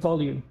same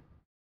volume.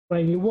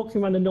 When you're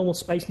walking around a normal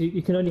space,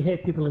 you can only hear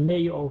people near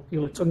you or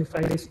people with tongue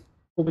face.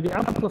 But But with the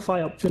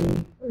amplify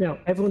option,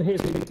 everyone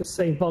hears me at the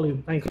same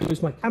volume. That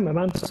includes my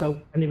cameraman,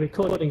 so any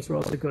recordings are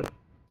also good.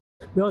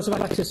 We also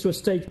have access to a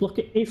stage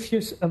blocker if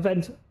your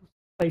event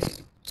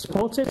space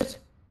supports it,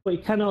 but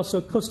you can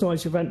also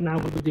customize your event now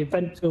with the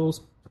event tools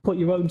to put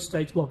your own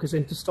stage blockers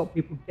in to stop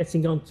people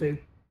getting onto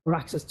or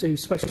access to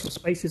special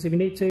spaces if you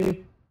need to.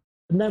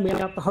 And then we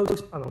have the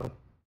host panel.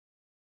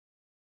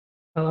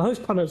 Now, the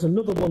host panel is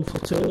another wonderful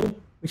tool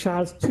which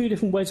has two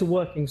different ways of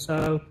working.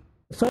 So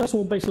the first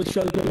one basically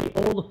shows me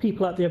all the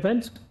people at the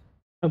event,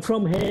 and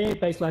from here,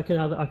 basically,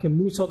 I can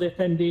mute all the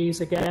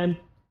attendees again.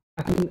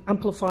 I can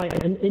amplify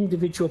an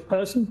individual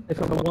person if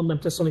I want them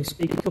to suddenly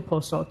speak up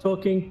or start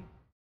talking.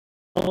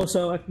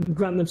 Also, I can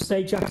grant them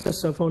stage access,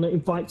 so if I want to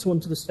invite someone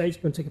to the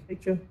stage, go and take a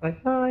picture,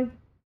 like hi.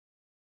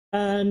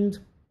 And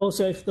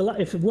also, if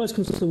the worst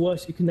comes to the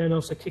worst, you can then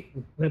also kick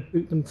them and then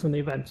boot them from the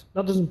event.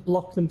 That doesn't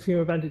block them from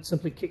your event, it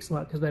simply kicks them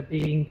out because they're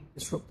being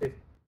disruptive.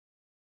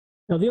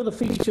 Now, the other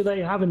feature they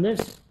have in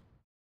this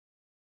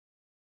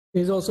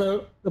is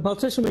also the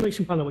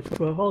participation panel, which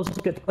we'll also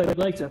get to play with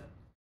later.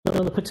 Now,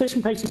 on the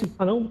participation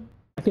panel,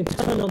 I can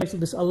turn on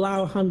this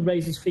allow hand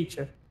raises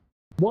feature.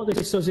 What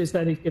this does is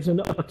then it gives a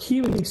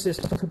queuing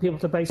system for people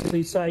to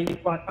basically say,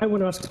 right, I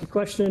want to ask a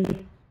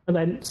question, and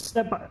then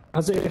step back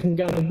as I can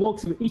go and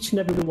walk through each and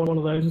every one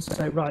of those and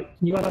say, right,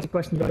 can you ask a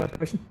question,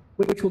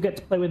 which we'll get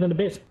to play with in a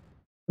bit.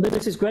 And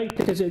this is great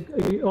because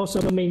it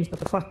also means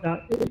the fact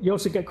that you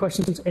also get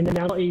questions in and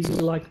out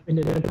easily, like in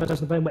an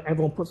in-person event where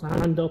everyone puts their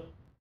hand up.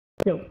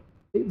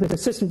 The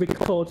system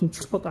records and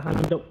just put their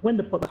hand up when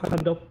they put their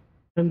hand up,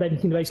 and then you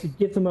can basically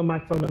give them a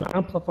microphone and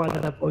amplify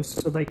their voice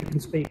so they can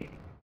speak.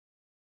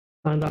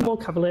 And I'm all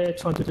cavalier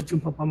trying to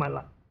jump up on my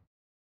lap.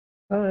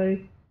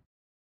 Hi.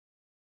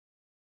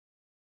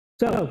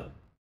 So,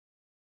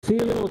 a few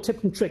little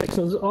tips and tricks.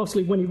 So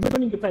obviously, when you're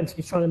running events,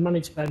 you're trying to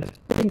manage events,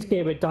 things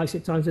get a bit dicey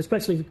at times,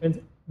 especially if you're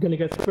going to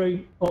go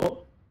through or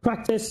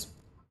practice,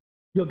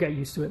 you'll get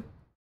used to it.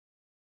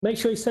 Make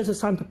sure you set a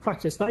time to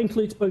practice. That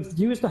includes both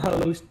you as the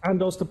host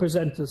and also the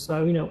presenters.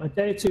 So, a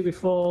day or two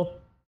before,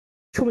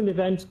 come an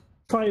event,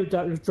 try your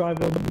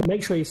drive on,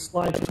 make sure your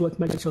slides work,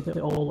 make sure that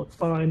they all look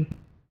fine.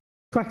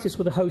 Practice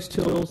with the host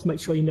tools, make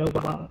sure you know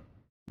about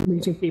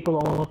meeting people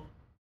or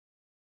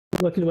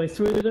working the way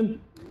through them.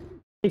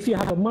 If you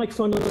have a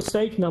microphone on the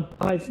stage, now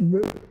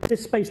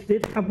this space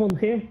did have one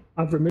here,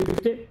 I've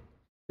removed it.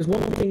 Because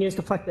one thing is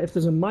the fact that if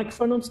there's a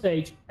microphone on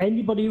stage,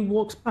 anybody who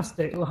walks past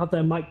it will have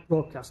their mic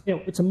broadcast.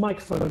 It's a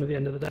microphone at the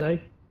end of the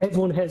day.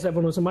 Everyone hears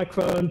everyone has a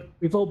microphone.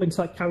 We've all been to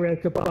that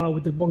karaoke bar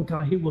with the one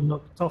guy who will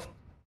knock it off.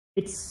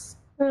 It's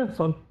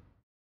fun.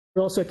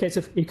 But also a case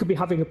of you could be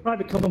having a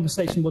private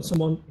conversation with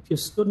someone. If you're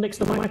stood next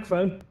to the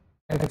microphone,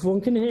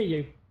 everyone can hear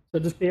you. So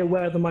just be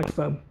aware of the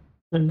microphone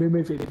and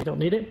remove it if you don't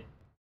need it.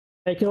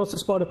 You can also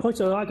spawn a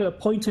pointer. I've got a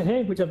pointer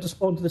here, which I've just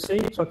spawned to the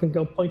scene, so I can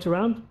go point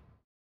around.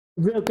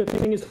 The real good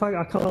thing is the fact that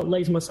I can't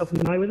laser myself in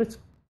the eye with it.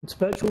 It's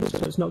virtual, so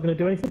it's not going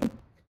to do anything.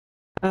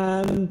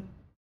 And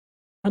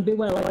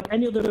beware, like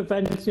any other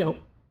event,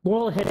 we're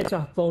all here to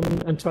have fun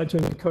and try to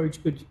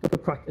encourage good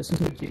practice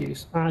and good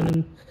use.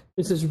 And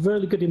this is a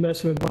really good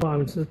immersive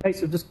environment. So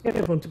basically, just get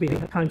everyone to be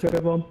kind to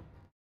everyone.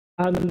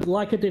 And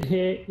like I did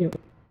here,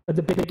 at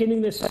the beginning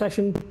of this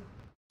session,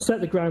 set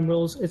the ground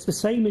rules. It's the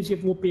same as you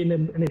would be in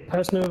an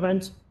in-person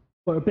event,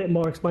 but a bit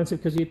more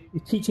expensive because you're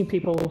teaching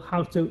people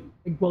how to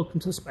welcome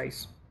to the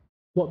space,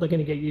 what they're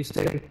going to get used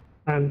to,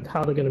 and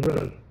how they're going to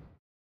run.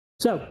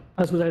 So,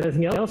 as with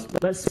everything else,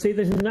 let's see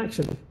this in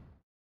action.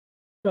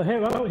 So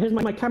here's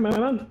my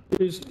cameraman,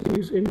 who's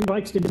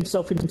invited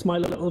himself into my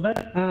little event,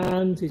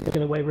 and he's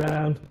going to wave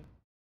around.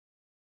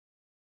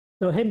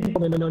 So him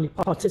being an only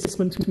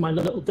participant in my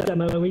little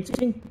demo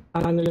meeting,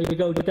 I'm going to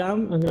go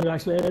down, I'm going to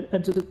actually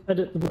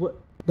edit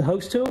the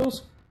host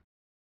tools.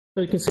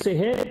 So you can see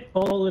here,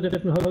 all the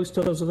different host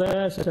tools are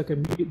there, so I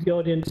can mute the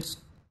audience,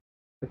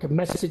 I can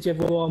message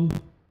everyone,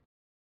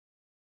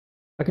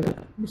 I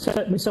can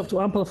set myself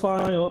to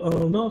amplify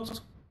or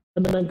not,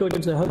 and then go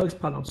into the host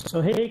panels.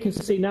 So here you can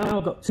see now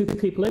I've got two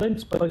people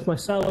in, both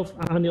myself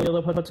and the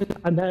other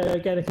participant, and there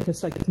again if you can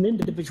select an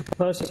individual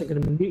person, so you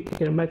can mute,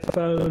 get a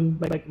microphone,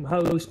 make them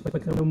host,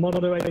 make them a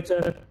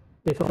moderator.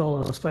 If all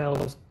else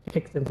fails,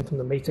 kick them from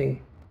the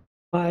meeting.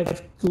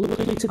 I've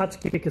literally had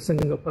to kick a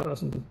single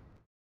person.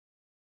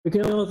 We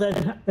can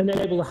then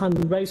enable the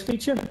hand raise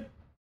feature.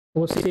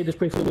 We'll see this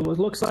briefly what it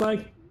looks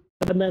like.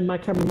 And then my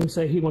cameraman will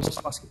say he wants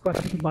to ask a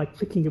question by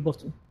clicking a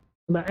button.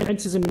 And that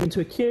enters him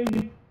into a queue.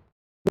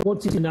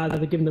 Once he's in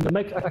either giving them the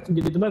mic, I can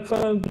give you the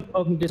microphone,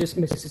 or I can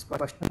dismiss his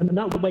question. And then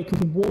that way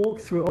can walk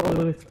through all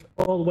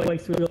the way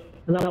through,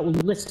 and that will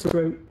list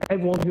through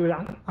everyone who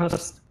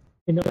asked.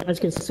 As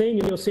you can see,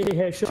 and you'll see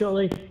here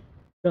shortly,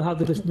 you'll have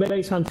this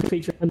raise hand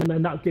feature, and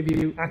then that'll give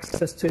you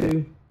access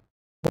to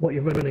what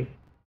you're running.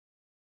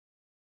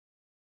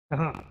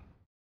 Aha.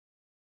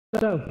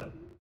 So,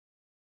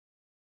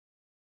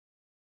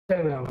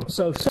 there we are.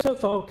 So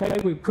far, okay,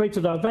 we've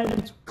created our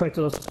event,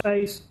 created our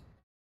space,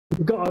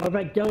 we've got our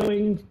event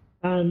going,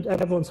 and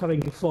everyone's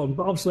having fun.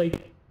 But obviously,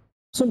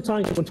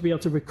 sometimes you want to be able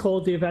to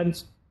record the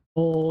event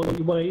or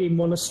you might even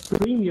want to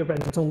stream your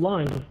event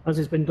online, as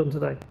has been done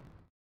today.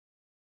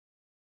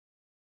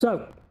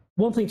 So,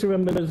 one thing to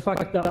remember is the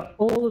fact that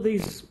all of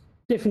these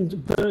different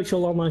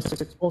virtual online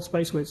systems,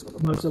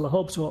 AltspaceVR, Mozilla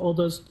Hubs or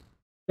others,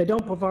 they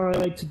don't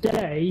provide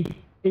today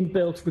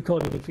inbuilt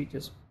recording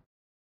features.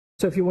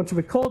 So if you want to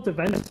record the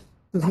event,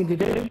 the thing to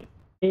do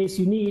is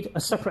you need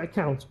a separate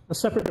account, a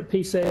separate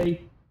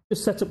PC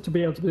just set up to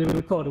be able to be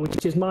recorded,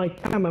 which is my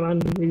cameraman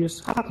who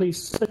just happily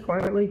sit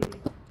quietly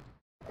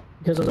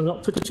because I'm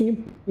not touching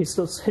him. He's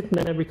still hitting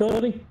there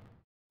recording.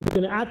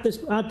 You're going to add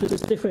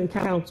this different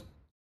account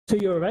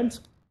to your event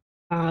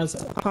as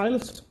a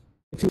pilot.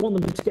 If you want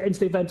them to get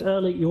into the event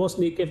early, you also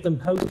need to give them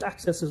host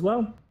access as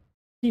well.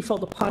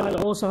 Default, the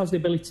pilot also has the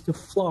ability to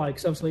fly,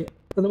 because obviously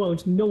at the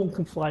moment no one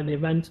can fly in the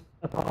event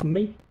apart from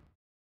me.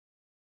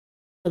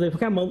 So the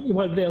camera, you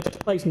might be able to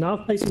place him now.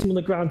 I've placed him on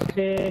the ground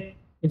here.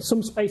 In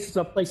some spaces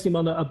I've placed him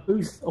on a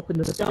booth up in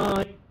the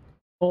sky,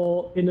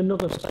 or in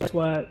another space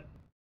where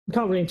you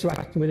can't really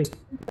interact with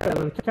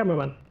the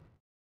cameraman.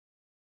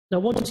 Now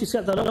once you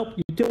set that up,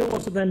 you do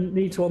also then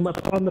need to, on the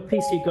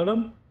PC you've got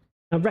them,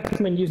 I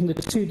recommend using the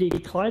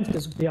 2D client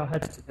because VR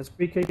headset gets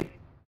freaky.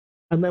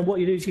 And then what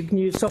you do is you can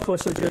use software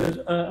such as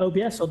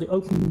OBS or the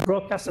Open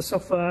Broadcaster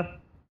software,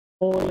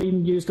 or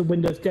even use the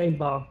Windows Game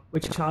Bar,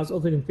 which has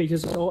other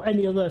features, or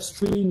any other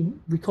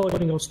stream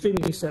recording or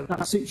streaming service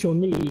that suits your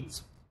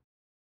needs.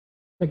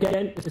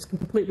 Again, it's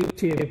completely up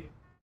to you.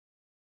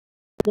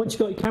 Once you've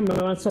got your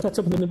camera set up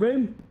in the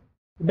room,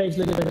 you're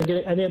basically going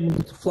to enable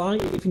them to fly.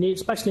 If you need,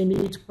 especially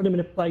need to put them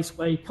in a place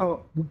where you can't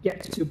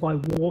get to by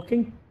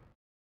walking.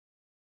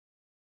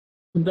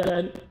 And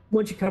then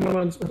once your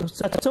cameraman's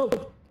set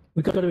up,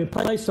 we've got it in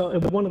place. So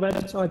in one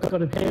event, I've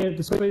got him here,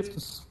 the swift,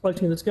 just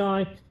floating in the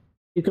sky.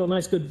 You've got a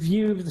nice good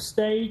view of the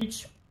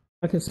stage.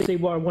 I can see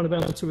what I want to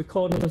be able to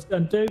record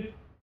and do.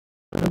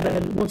 And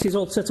then once he's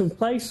all set in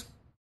place,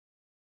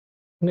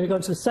 I'm going to go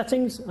into the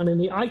settings, and in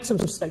the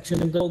items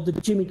section, there's the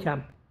Jimmy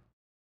Cam.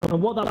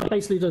 And what that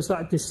basically does,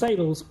 that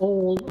disables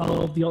all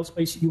of the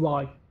Altspace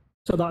UI.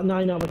 So that now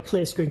you have a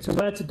clear screen. So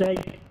where today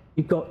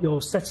you've got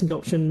your setting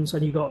options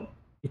and you've got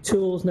your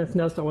tools and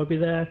everything else that will be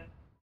there,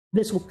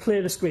 this will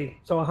clear the screen.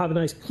 So I'll have a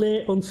nice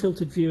clear,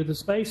 unfiltered view of the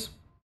space.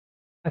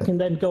 I can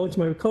then go into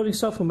my recording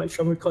software, make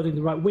sure I'm recording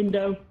the right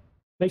window,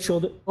 make sure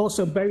that,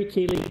 also very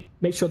keyly,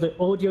 make sure the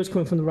audio is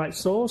coming from the right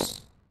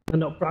source and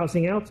not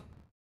browsing out.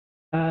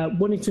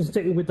 One interesting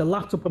thing with the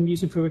laptop I'm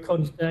using for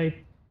recording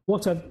today, you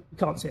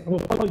can't see it, I'm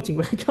pointing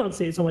where I can't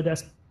see it, it's on my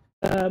desk.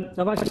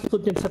 I've actually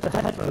plugged in a set of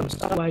headphones,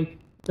 that way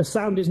the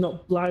sound is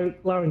not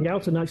blaring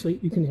out, and actually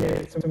you can hear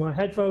it through my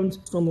headphones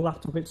on the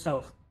laptop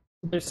itself.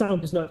 The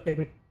sound is not,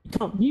 you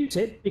can't mute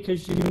it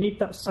because you need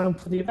that sound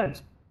for the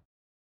event.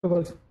 For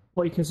both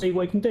what you can see,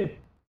 what you can do.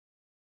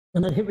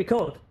 And then hit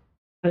record.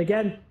 And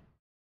again,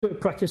 do a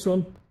practice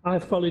run.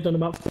 I've probably done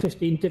about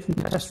 15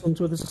 different test runs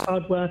with this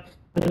hardware,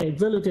 and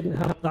it really didn't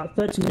have that.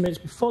 30 minutes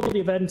before the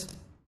event,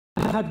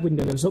 I had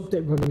Windows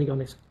Update running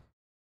on it.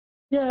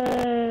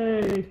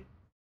 Yay!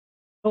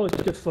 Always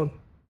good fun.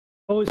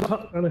 Always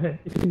hot on here.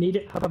 If you need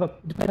it, however,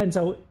 it depends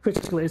how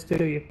critical it is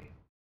to you.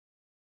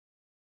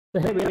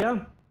 So here we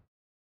are.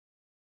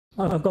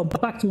 I've gone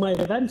back to my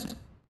event.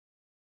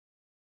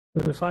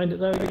 I'm going to find it,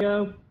 there we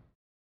go.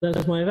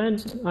 There's my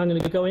event. I'm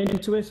going to go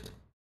into it.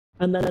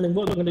 And then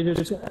what I'm going to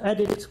do is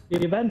edit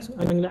the event.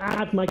 I'm going to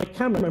add my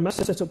camera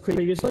set up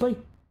previously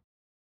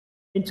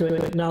into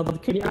it. Now,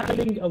 you're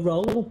adding a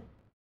role.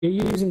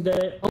 You're using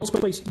the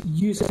AltspaceVR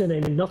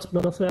username, not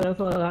nothing like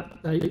that.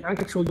 The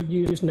actual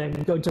username.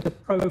 And go into the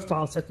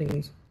profile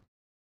settings.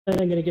 Then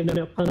I'm going to give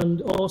them up.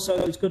 And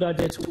also, it's a good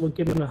idea to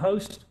give them a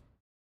host.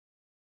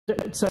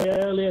 Say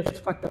earlier the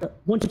fact that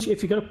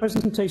if you've got a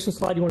presentation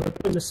slide you want to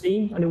put in the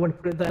scene and you want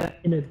to put it there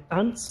in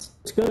advance,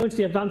 to go into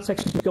the advanced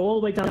section, you go all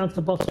the way down to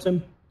the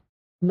bottom,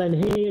 and then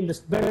here in this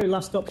very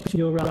last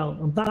option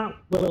URL, and that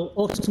will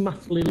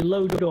automatically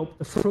load up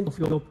the front of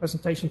your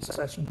presentation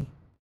session.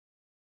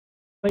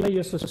 Maybe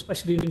you're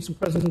especially doing some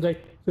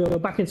presentation, so go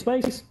back in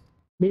space,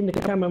 me and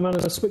the cameraman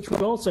as a switch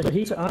role, so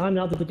I'm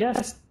now the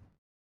guest,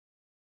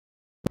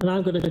 and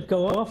I'm going to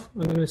go off,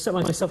 I'm going to set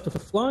myself to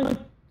fly.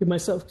 Give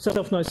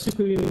myself nice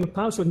superhuman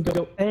power so I can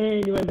go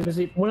anywhere.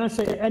 When I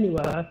say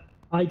anywhere,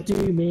 I do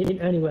mean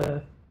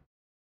anywhere.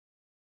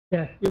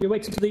 Yeah, you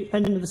wait until the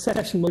end of the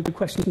session, we'll do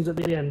questions at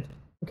the end.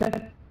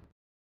 Okay?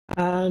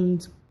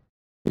 And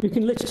you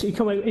can literally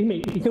come out,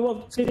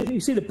 you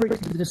see the bridge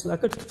to the distance. I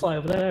could fly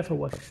over there for a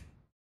wash.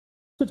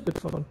 Such good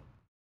fun.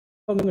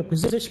 I'm going to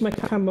position my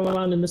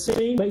cameraman in the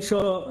scene, make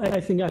sure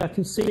everything I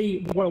can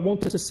see, what I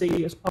wanted to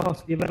see as part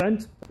of the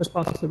event, as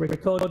part of the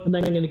record, and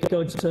then I'm going to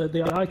go into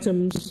the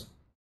items,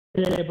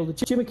 enable the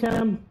Jimmy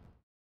Cam,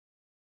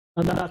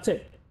 and that's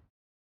it.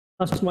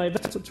 That's my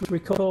event to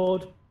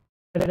record,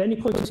 and at any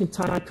point in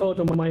time I record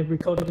on my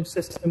recording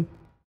system,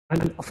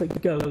 and off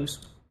it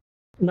goes.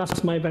 And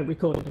that's my event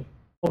recording,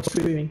 or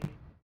streaming.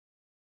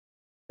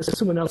 There's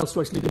someone else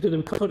who actually do the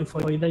recording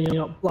for you, then you're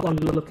not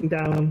blindly looking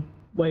down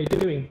what you're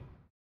doing.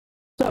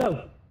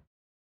 So,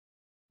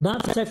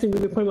 That's everything we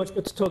were pretty much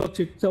got to talk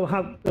to. So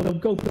we'll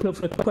go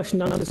for the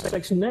question and answer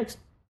section next,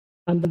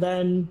 and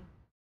then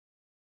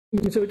you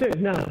can see what we do.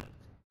 Now,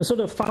 the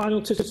sort of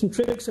final tips and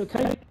tricks,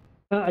 okay?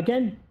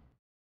 Again,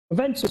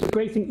 events is a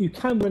great thing. You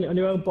can run it on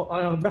your own, but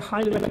I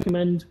highly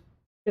recommend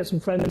get some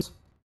friends,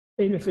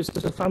 even if it's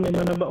just a family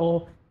member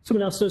or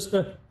someone else does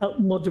to help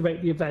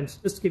moderate the events,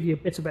 just to give you a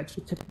bit of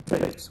extra tips and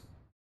tricks.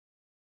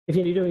 If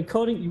you're doing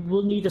coding, you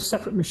will need a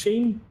separate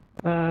machine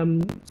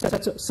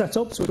set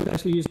up so we can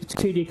actually use the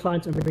 2D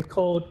client and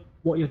record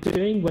what you're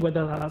doing,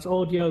 whether that's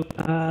audio.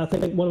 I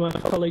think one of my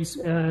colleagues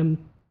is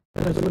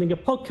running a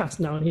podcast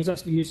now, and he's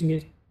actually using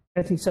his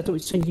everything set up.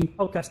 He's changing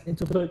podcast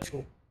into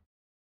virtual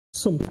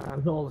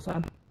sometimes, not all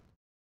the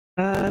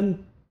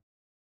time.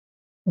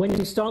 When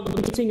you start the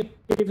meeting,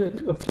 give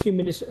it a few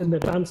minutes in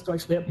advance to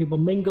actually let people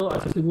mingle,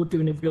 as they would do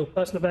in a real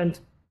person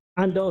event,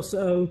 and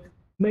also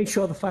make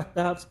sure the fact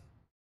that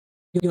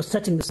you're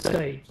setting the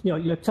stage.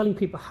 You're telling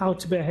people how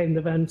to behave in the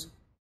event,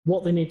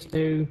 what they need to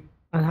do,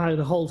 and how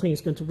the whole thing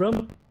is going to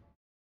run.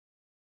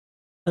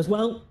 As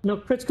well,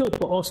 not critical,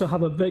 but also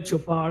have a virtual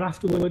bar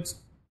afterwards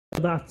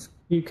so that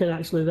you can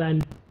actually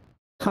then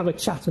have a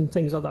chat and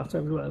things like that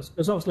everywhere else.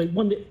 Because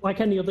obviously, like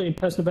any other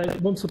in-person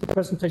event, once the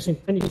presentation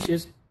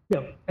finishes,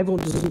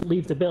 everyone doesn't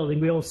leave the building.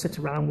 We all sit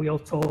around, we all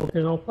talk,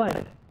 and all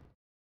play.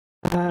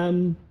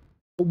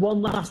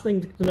 One last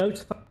thing to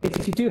note: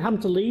 if you do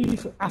happen to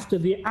leave after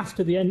the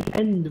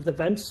end of the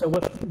event, so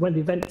when the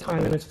event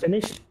time is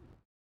finished,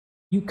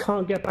 you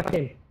can't get back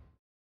in.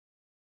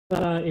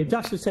 It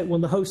actually said when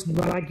the host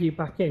drag you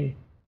back in,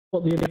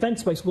 but the event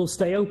space will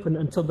stay open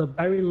until the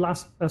very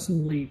last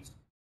person leaves.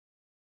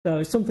 So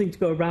it's something to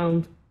go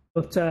around.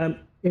 But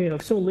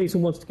if someone leaves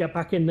and wants to get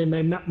back in, then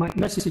they might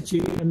message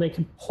you, and they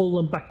can pull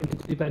them back into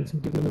the event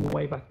and give them a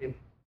way back in.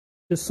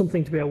 Just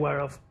something to be aware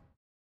of.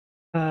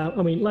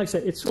 Like I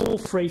said, it's all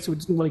free, so it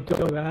doesn't really go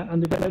anywhere,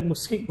 and the event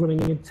must keep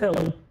running until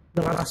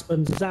the last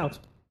person is out.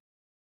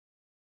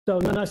 So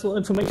a nice little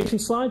information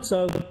slide.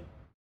 So,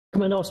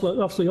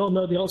 obviously, you all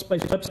know the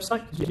AltspaceVR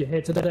website because you're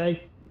here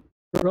today.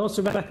 We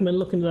also recommend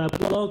looking at our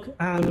blog,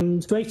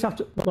 and straight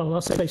after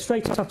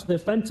the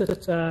event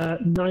at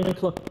 9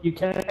 o'clock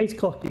UK, 8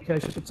 o'clock UK, I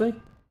should say,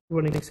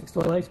 we're running 6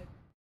 till 8,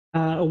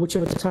 or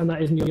whichever time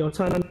that is in your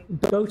time.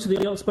 Go to the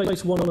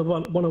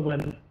AltspaceVR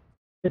 101.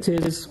 It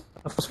is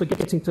for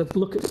getting to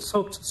talk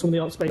to some of the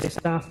Altspace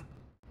staff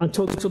and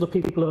talk to other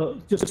people who are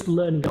just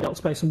learning about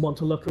Altspace and want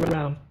to look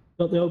around.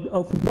 Got the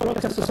open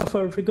broadcaster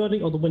software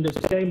recording or the Windows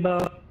game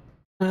bar,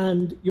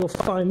 and you'll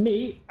find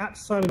me at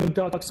Simon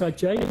Darkside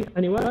J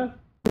anywhere,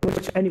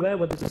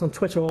 whether it's on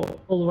Twitter or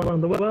all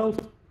around the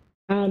world.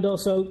 And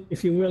also,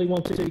 if you really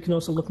want to, you can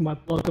also look at my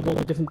blog of all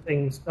the different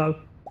things. So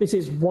this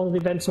is one of the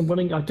events I'm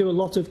running. I do a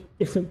lot of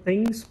different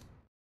things.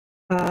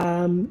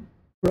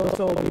 We'll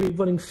also be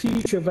running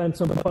future events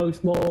on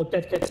both more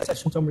dedicated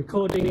sessions on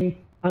recording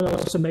and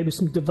also maybe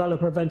some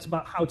developer events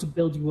about how to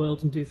build your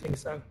world and do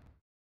things. So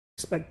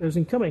expect those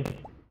incoming.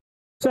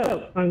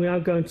 So I'm now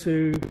going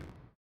to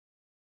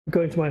go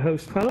into my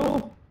host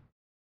panel,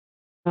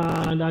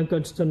 and I'm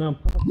going to turn on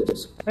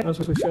participate, as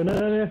was shown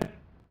earlier.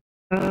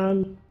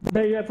 And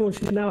there, everyone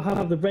should now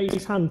have the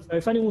raised hand. So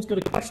if anyone's got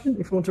a question,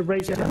 if you want to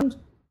raise your hand,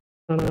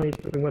 and I need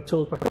to bring my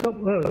tools back up.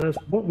 Oh, there's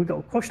one. We've got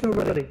a question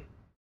already.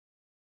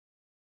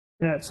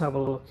 Let's have a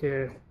look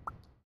here.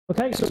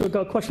 Okay, so we've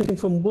got a question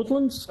from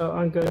Woodland, so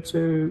I'm going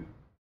to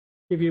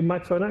give you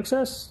microphone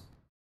access.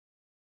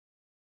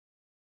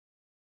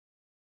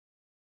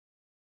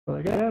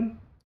 Again.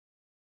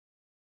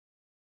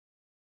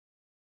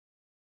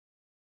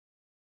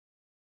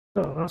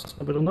 Oh, that's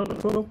a bit of another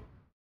trouble.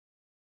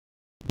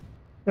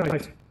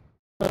 Right.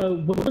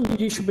 Woodland,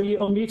 you should be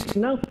unmuted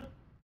now.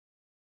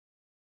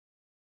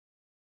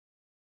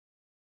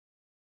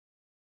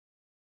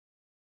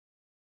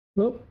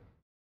 Nope.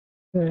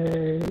 I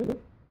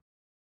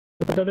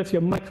don't know if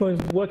your microphone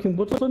is working,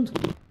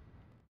 Woodland.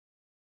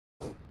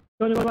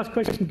 Don't know last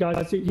question,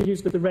 guys. You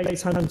use the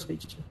raise hand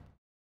feature.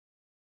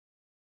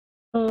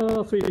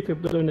 Oh, 3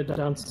 people doing a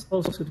dance.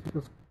 Also 2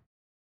 people.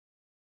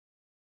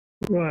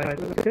 Right,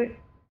 okay.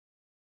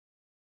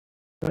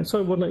 Right,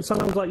 sorry, Woodland. It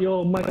sounds like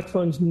your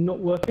microphone's not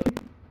working.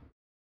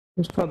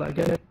 Let's try that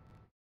again.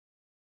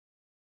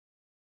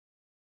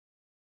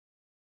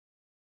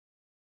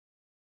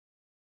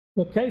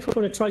 Okay, if we're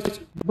going to try to,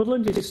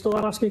 Woodland, is it still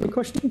asking a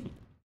question?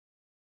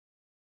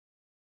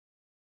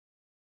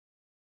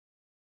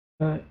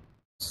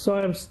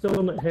 Sorry, I'm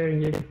still not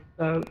hearing you.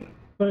 I'm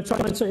going to try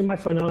and insert in my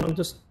phone now and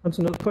just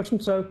answer another question.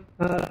 So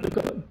we've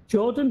got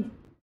Jordan.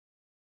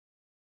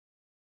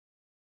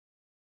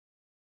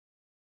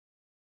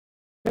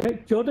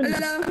 Okay, Jordan,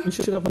 hello. You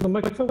should have on the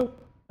microphone.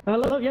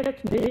 Hello, yeah, I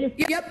can hear you.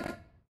 Yep.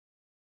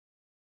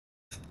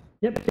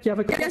 Yep, do you have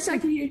a question? Yes, I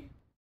can hear you.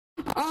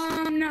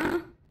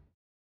 No.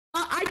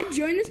 I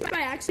joined this by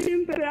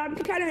accident, but I'm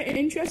kind of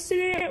interested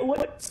in it.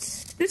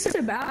 What's this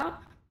about?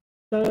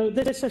 So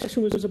this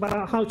session was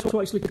about how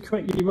to actually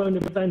create your own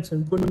event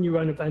and run your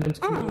own event in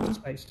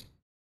Altspace.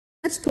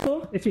 That's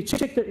cool. If you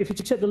check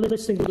the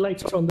listing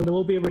later on, then there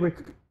will be a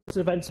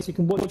event so you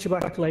can watch it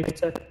back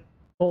later.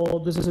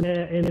 or there's an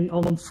in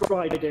on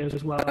Fridays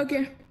as well.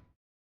 Okay.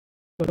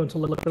 We're going to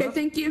look at Okay, that.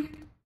 thank you.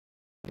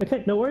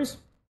 Okay, no worries.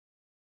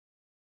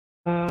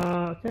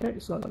 Okay,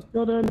 so that's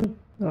done.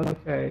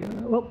 Okay,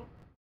 well.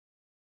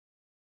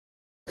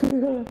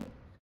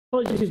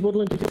 Apologies,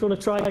 Woodland, if you want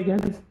to try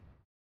again.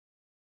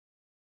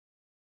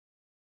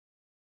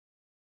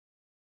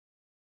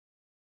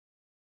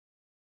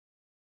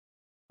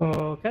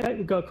 Okay,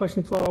 we've got a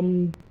question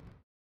from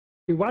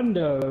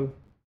Duando.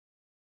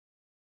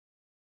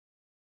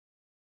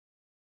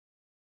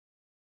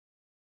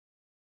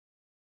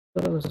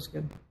 Oh, this is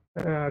good.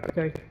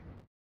 Okay.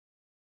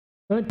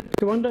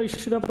 Duando, you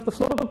should have the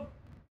floor.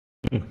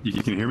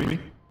 You can hear me?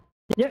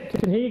 Yeah, I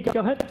can hear you. Go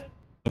ahead.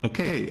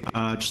 Okay,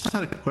 just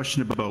had a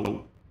question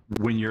about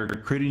when you're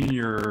creating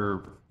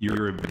your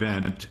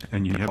event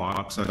and you have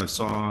box. I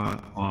saw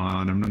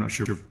on, I'm not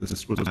sure if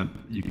this was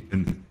you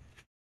can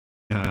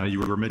you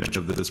were mentioned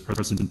of this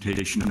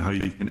presentation and how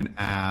you can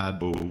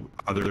add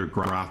other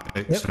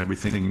graphics and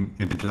everything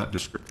into that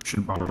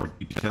description bar of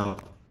detail.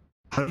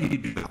 How do you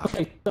do that?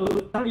 Okay, so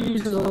that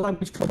uses a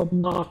language called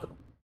markup.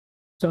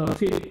 So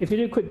if you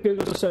do a quick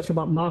Google search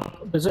about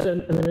markup, there's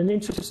an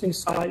interesting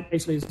site.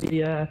 Basically, is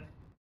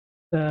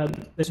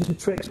there's some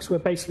tricks where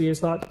basically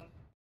is that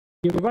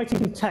you're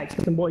writing text,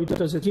 and what it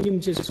does is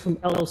images from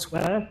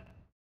elsewhere,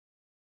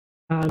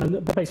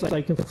 and basically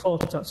you can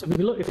format that. So if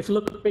you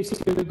look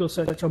basically Google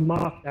search on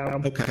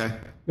Markdown, okay,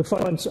 you'll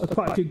find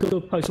quite a few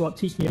Google posts about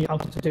teaching you how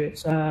to do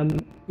it.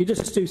 You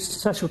just do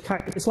special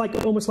characters. It's like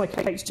almost like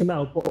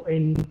HTML, but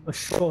in a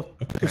short.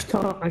 Okay. You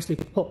can't actually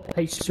put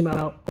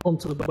HTML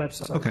onto the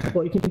website. Okay.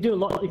 But you can do a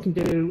lot. You can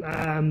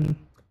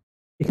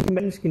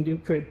do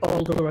create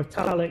bold or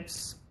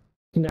italics.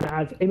 You can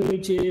add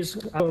images,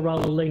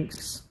 URL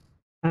links,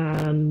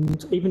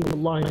 and even the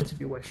lines if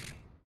you wish.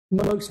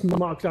 Most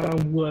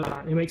Markdown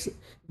work. It makes it.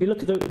 If you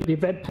look at the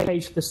event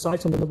page of the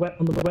site on the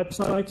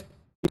website,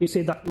 you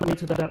see that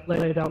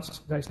laid out.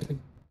 Basically,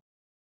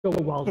 go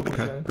wild.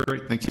 Okay,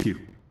 great. Thank you.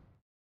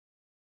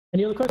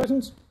 Any other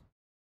questions?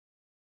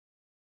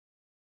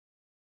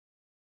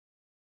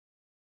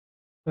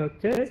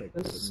 Okay,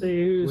 let's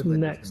see who's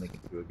next.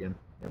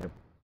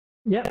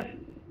 Yeah.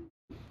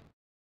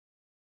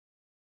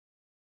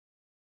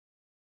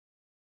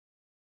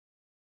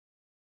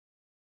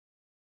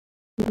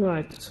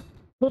 Right.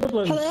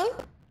 Woodland. Hello?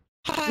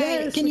 Hi,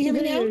 yes, can you hear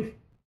me now?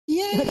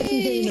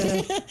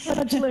 Yay!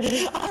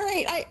 Actually. All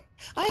right,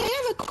 I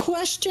have a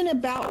question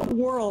about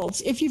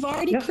worlds. If you've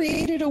already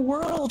created a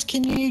world,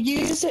 can you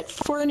use it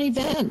for an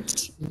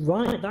event?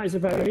 Right, that is a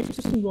very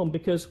interesting one,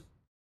 because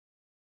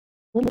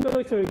when we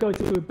go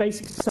through a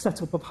basic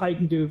setup of how you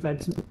can do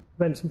events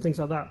and things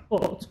like that.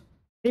 But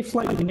if,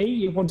 like me,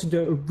 you want to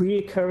do a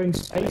reoccurring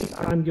space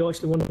and you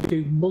actually want to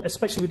do,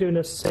 especially if you're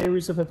doing a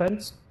series of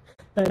events,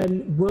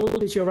 then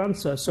world is your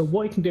answer. So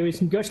what you can do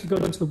is you can actually go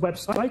into the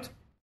website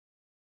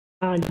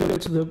and go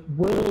to the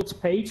worlds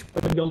page,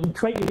 where you'll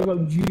create your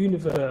own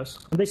universe.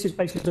 And this is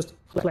basically just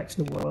a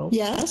collection of worlds.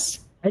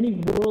 Yes. Any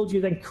world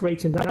you then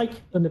create in like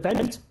an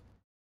event,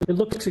 it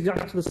looks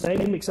exactly the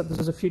same, except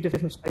there's a few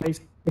different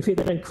spaces. If you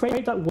then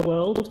create that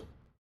world,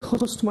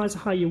 customize it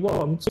how you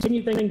want, then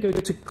you then go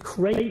to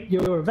create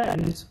your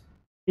event,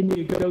 and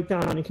you go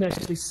down, you can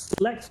actually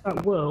select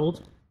that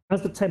world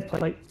as the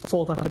template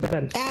for that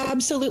event.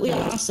 Absolutely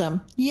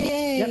awesome.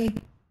 Yay.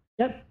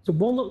 Yep. So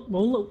one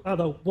look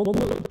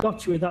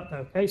got you with that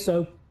though, okay?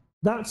 So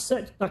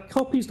that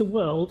copies the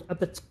world at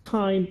the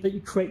time that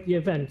you create the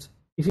event.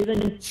 If you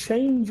then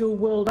change your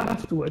world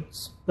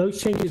afterwards,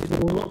 those changes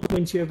will not go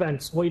into your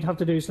events. What you'd have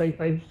to do is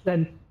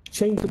then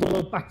change the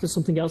world back to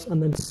something else and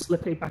then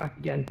slip it back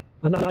again.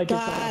 And I did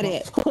that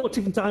about 4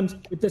 different times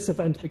with this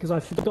event because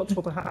I forgot to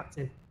put a hat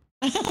in.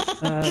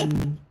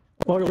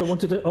 Or I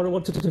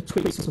wanted to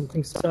tweak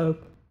something. So,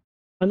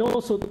 and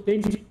also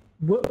the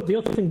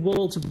other thing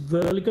worlds are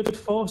really good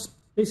for.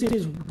 This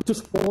is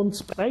just one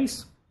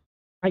space.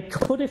 I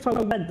could, if I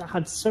went that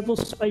had several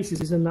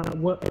spaces in that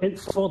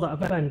for that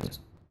event,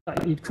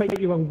 that you'd create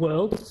your own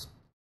worlds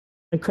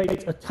and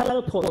create a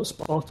teleport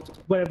spot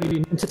wherever you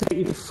need to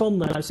take you from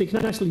there. So you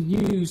can actually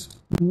use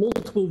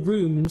multiple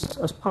rooms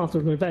as part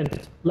of an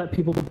event, let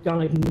people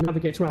guide and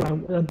navigate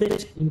around. And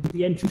this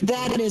the entry.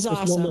 That is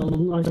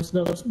awesome. One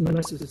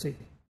necessity.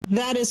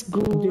 That is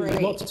great. Do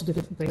lots of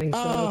different things.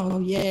 Oh,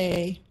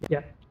 yay.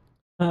 Yeah.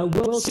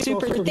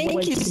 Super.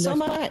 Thank you so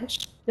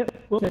much. Yep.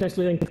 Well, you can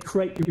actually then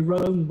create your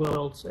own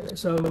worlds.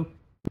 So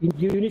in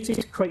Unity,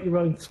 to create your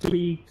own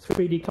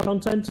 3D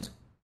content.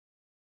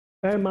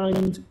 Bear in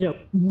mind,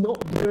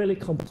 not really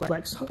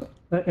complex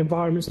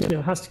environments. It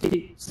has to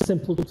keep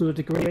simple to a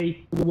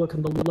degree. We'll work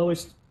on the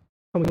lowest,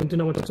 coming to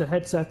know what's a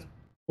headset,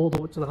 all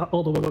the way up to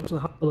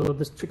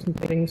the tricks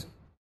things.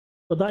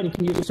 But then you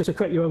can use it to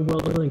create your own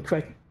world and then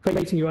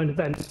creating your own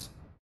events.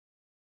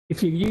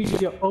 If you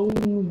use your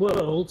own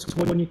world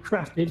when you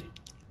crafted,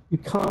 you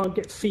can't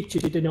get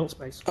featured in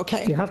Altspace.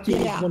 Okay. You have to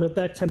use one of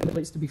their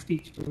templates to be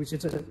featured, which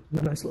is a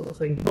nice little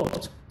thing.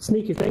 But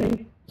sneaky thing,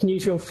 you can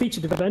use your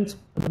featured event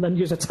and then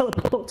use a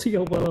teleport to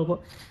your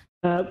world.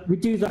 We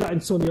do that in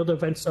some of the other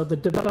events. So the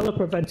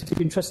developer event, if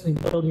you're interested in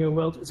building your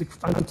world, is a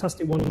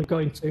fantastic one we're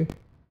going to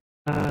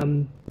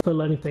for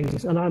learning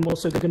things. And I'm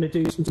also going to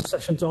do some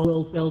sessions on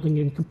world building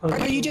and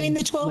components. Are you doing the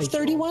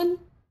 1231?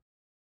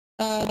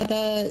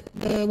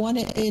 The one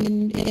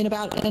in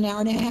about an hour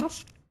and a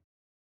half?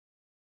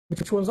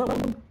 Which one's that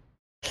one?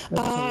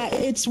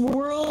 It's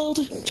world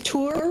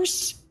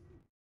tours.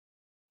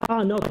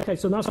 No, okay,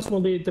 so that's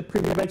one of the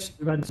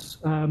pre-registered events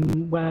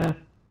where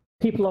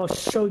people are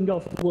showing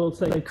off the worlds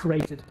they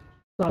created.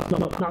 That's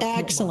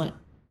Excellent.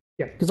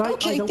 Yeah, because I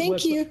don't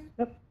thank you.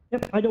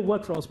 Yep, I don't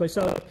work for AltspaceVR,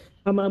 so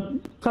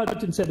I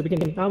didn't say at the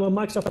beginning, I'm a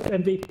Microsoft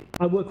MV.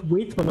 I work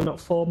with, but I'm not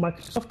for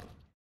Microsoft.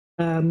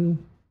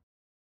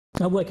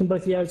 I work in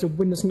both the areas of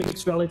Windows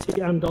Mixed Reality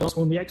and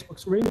also on the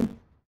Xbox arena.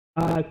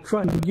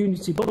 Creating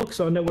Unity books,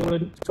 so I know what we're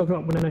talking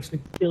about when I'm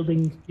actually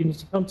building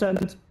Unity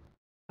content,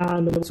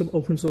 and there were some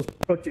open source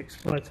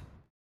projects. Right.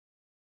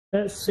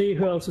 Let's see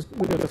who else.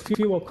 We've got a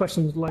few more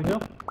questions lined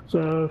up,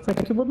 so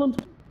thank you,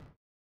 Woodland.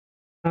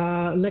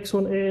 Next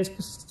one is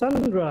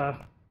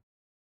Cassandra,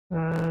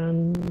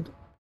 and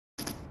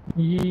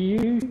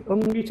you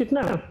unmuted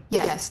now.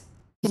 Yes.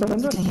 You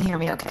can hear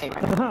me okay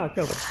right now.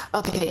 Go.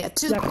 Okay,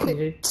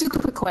 two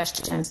quick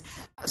questions.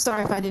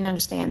 Sorry if I didn't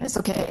understand this.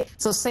 Okay,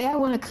 so say I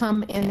want to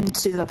come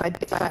into, if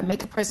I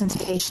make a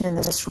presentation in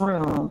this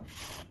room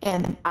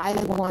and I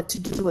want to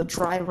do a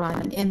dry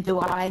run, and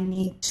do I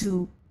need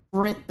to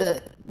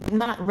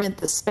not rent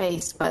the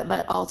space, but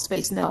let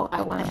AltspaceVR know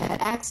I want to have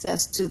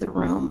access to the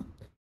room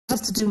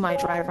just to do my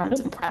dry runs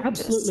and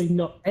practice? Absolutely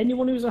not.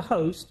 Anyone who's a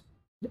host,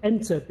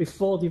 enter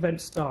before the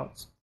event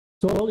starts.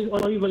 So all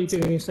you're really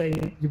doing is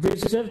saying you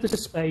reserve the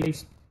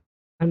space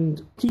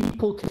and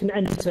people can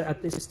enter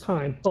at this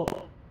time.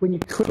 But when you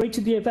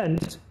created the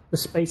event, the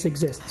space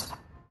exists.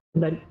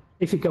 And then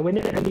if you go in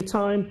at any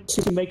time,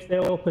 you make they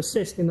all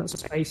persist in that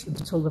space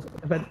until the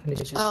event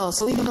finishes. Oh,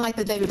 so even like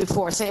the day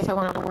before, say if I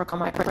want to work on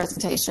my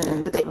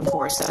presentation the day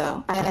before,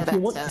 so I have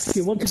access. If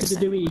you wanted to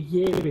do it a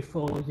year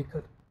before, you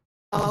could.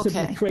 Oh,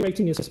 okay.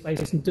 Creating a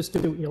space and just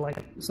do what you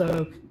like.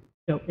 So,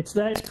 it's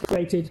there, it's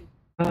created.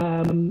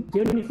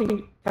 The only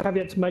thing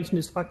caveat to mention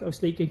is the fact that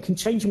obviously you can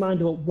change your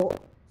mind about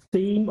what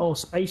theme or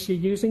space you're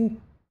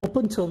using up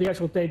until the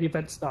actual day the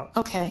event starts.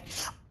 Okay.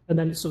 And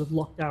then it's sort of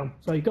locked down.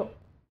 So you've got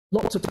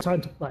lots of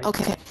time to play.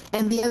 Okay.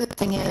 And the other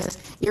thing is,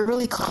 you're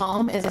really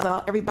calm as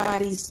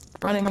everybody's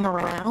running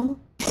around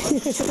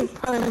in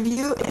front of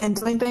you and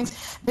doing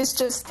things. This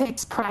just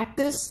takes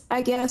practice,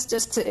 I guess,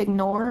 just to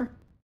ignore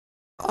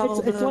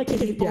all it's the like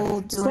people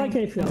it's like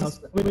anything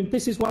else. I mean,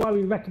 this is why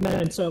we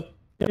recommend. So,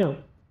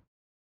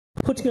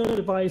 putting on a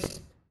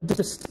device at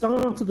the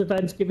start of the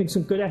event, giving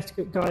some good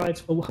etiquette guides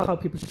for how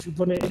people should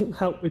run it, doesn't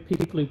help with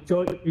people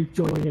who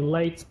join in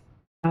late.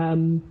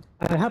 I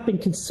have been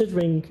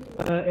considering,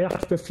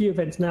 after a few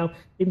events now,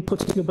 in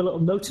putting up a little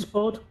notice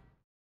board,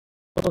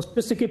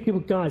 just to give people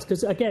guides,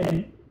 because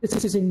again,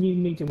 this is a new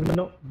medium. We're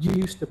not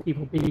used to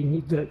people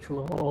being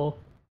virtual, or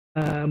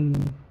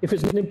if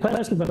it's an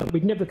in-person event,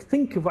 we'd never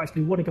think of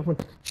actually wanting to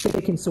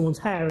shaking someone's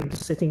hair and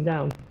sitting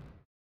down.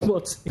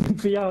 But in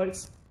VR,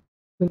 it's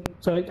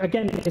so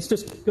again, it's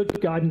just good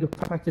guiding, good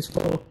practice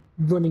for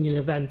running an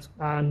event,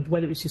 and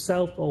whether it's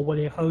yourself or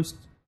whether you're a host.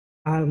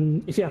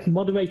 If you have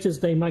moderators,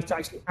 they might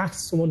actually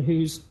ask someone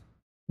who's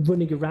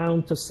running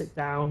around to sit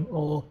down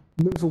or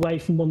move away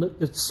from one of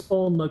the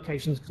spawn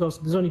locations, because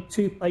there's only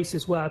 2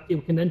 places where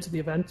people can enter the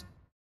event,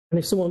 and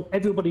if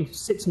everybody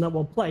sits in that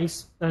one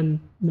place, then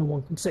no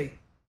one can see.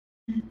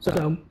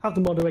 So have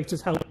the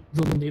moderators help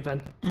run the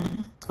event.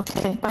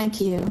 Okay,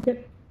 thank you.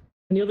 Yep.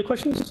 Any other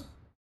questions?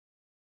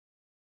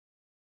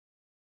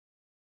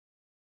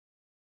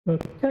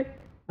 Okay,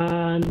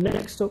 and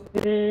next up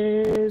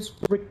is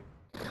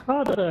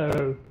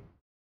Ricardo.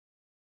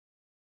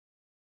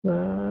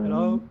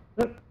 Hello?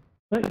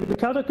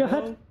 Ricardo, go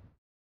ahead.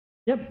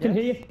 Yep, can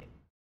hear you.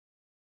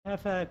 I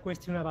have a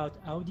question about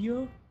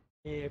audio.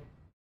 Can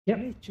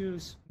I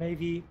choose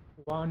maybe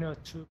 1 or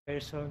 2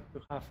 persons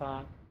to have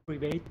a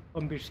private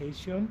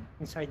conversation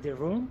inside the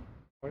room,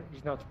 or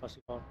is not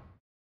possible?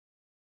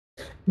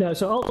 No,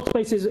 so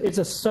AltspaceVR is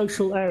a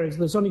social area.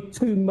 There's only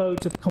 2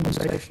 modes of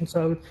conversation.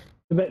 So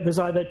there's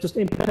either just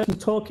in-person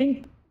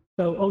talking,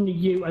 so only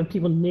you and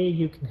people near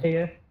you can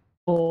hear,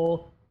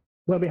 or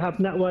where we have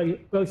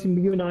network, both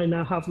you and I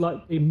now have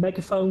like the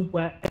megaphone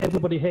where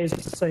everybody hears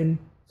the same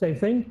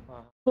thing.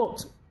 Wow.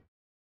 But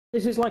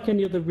this is like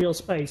any other real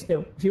space.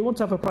 If you want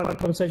to have a private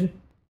conversation,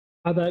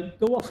 either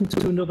go off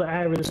into another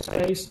area of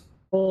space,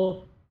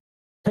 or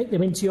take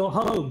them into your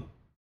home,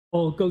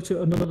 or go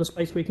to another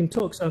space where you can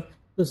talk. So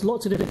there's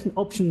lots of different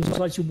options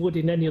as you would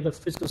in any other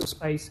physical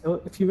space.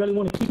 If you really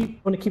want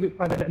to keep it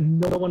private and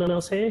no one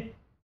else here,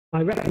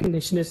 my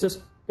recommendation is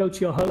just go to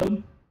your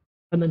home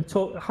and then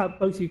talk. Have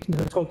both of you can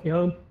talk in your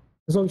home.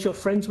 As long as you're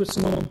friends with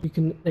someone, you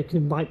can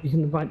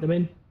invite them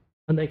in,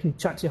 and they can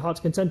chat to your heart's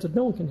content, and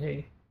no one can hear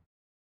you.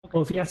 Okay.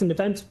 Or if you're at an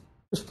event,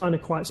 just find a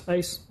quiet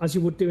space as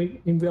you would do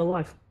in real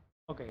life.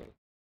 Okay.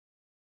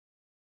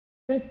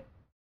 Okay.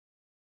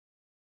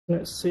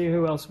 Let's see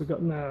who else we've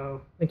got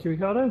now. Thank you,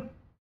 Ricardo.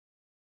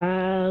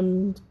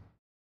 And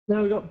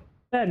now we've got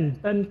Ben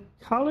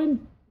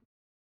Carlin.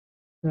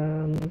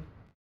 Yeah,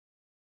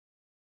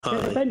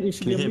 Ben, you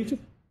should be unmuted.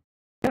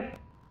 Yep.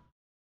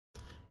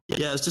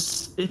 Yeah, it's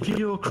just if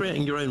you're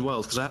creating your own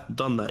world, because I haven't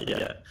done that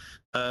yet.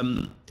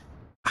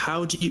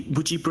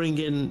 Would you bring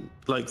in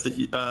like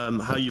the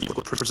how you've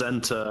got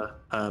presenter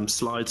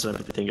slides and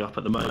everything up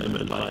at the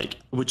moment? Like,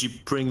 would you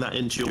bring that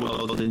into your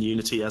world in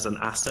Unity as an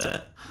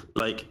asset?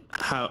 Like,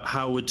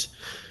 how would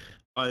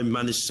I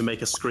manage to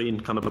make a screen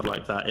kind of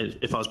like that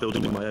if I was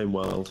building in my own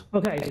world?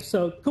 Okay,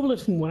 so a couple of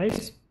different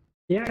ways.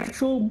 The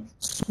actual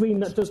screen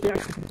that does the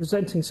actual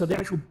presenting, so the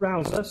actual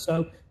browser.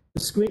 So the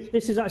screen.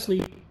 This is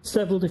actually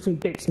several different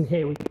bits in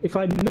here. If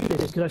I move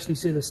this, you can actually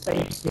see the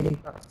stage scene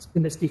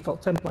in this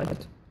default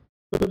template.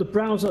 But the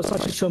browser is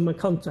actually showing my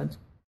content.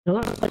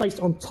 Now that's placed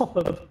on top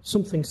of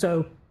something,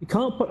 so you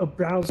can't put a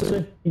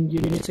browser in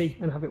Unity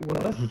and have it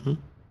work.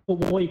 But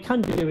what you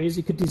can do is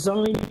you could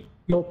design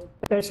your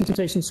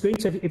presentation screen.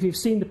 So if you've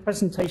seen the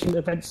presentation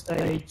event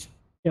stage,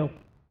 the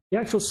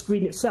actual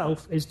screen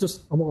itself is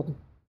just a model.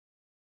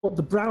 But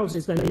the browser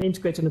is then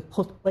integrated and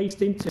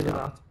placed into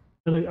that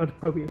in an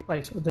appropriate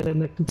place, with then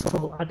the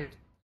control added.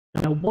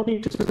 Now, one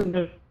interesting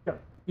note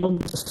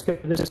beyond the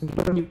scope of this,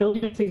 when you're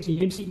building things in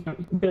Unity, you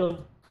can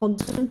build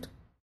content,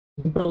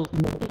 you can build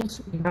models,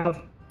 you can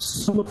have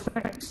some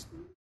effects,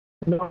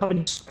 and not have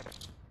any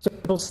effects. So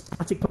build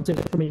static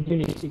content from in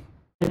Unity.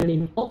 And then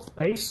in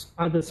Altspace,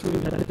 either through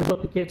the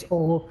developer kit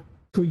or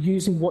through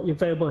using what you're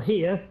available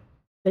here,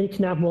 then you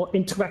can have more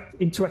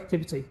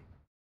interactivity.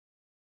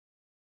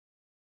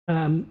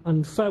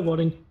 And fair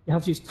warning, you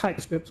have to use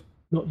TypeScript,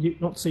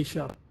 not C#.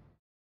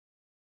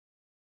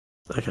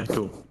 Okay,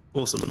 cool,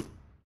 awesome.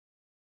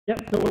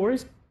 Yep, no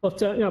worries. But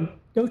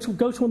go to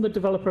one of the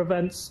developer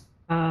events,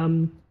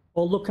 or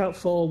look out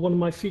for one of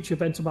my future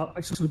events about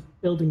actually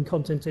building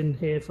content in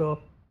here for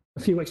a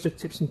few extra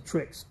tips and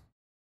tricks.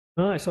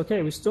 Nice.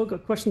 Okay, we've still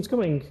got questions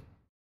coming.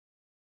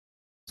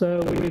 So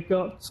we've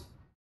got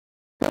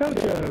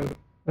Jojo,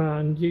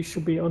 and you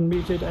should be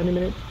unmuted any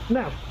minute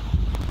now.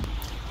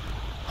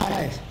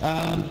 Hi,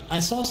 I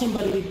saw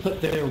somebody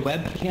put their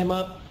webcam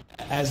up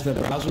as the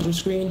browser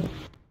screen.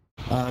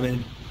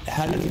 And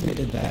how do you think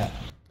they did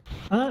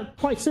that?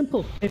 Quite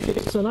simple. If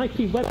it's an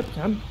IP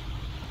webcam,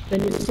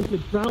 then you simply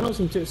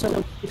browse into it.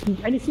 So if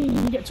anything you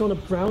can get to on a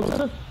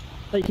browser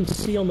that you can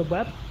see on the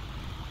web,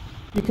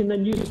 you can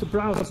then use the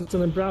browser to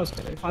then browse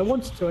it. If I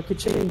wanted to, I could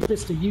change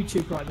this to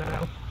YouTube right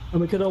now,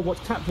 and we could all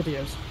watch cat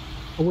videos.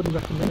 I wouldn't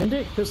recommend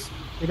it, because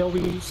we'd all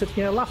be sitting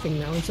here laughing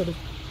now instead of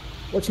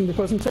watching the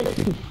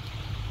presentation.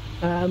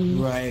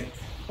 Right.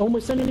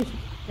 Almost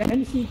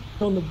anything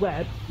on the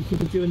web you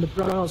can do in the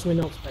browser in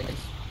Altspace.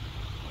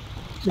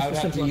 I would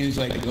have to use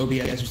like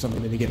OBS or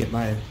something to get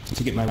my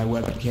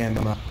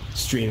webcam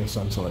stream of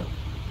some sort.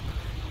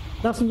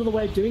 That's another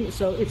way of doing it.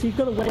 So if you've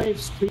got a way of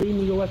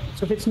streaming your web,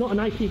 so if it's not an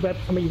IP web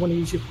camera, you want to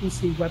use your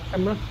PC web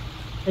camera,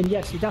 then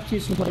yes, you'd have to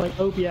use something like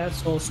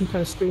OBS or some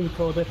kind of screen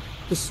recorder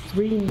to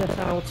stream that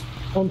out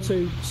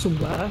onto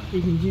somewhere,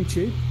 even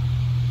YouTube.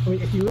 I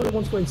mean, if you really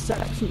want to go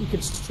Inception, you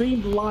could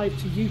stream live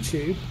to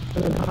YouTube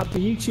and then have the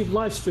YouTube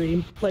live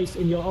stream placed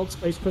in your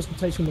Altspace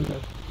presentation window.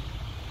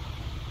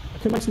 I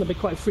can imagine that'd be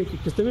quite freaky,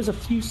 because there is a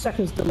few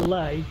seconds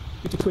delay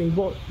between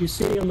what you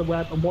see on the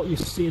web and what you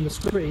see in the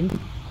screen,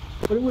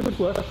 but it would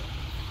work.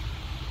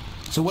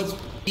 So what's the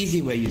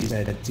easy way, you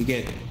said, to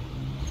get...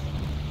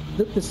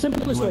 The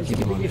simplest way is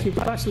if you've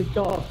actually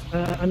got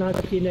an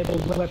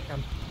IP-enabled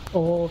webcam,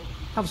 or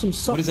have some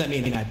software... What does that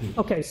mean in IP?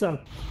 Okay, so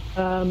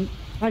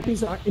IP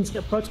is an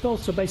internet protocol,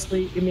 so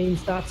basically it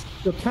means that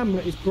your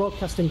camera is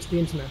broadcasting to the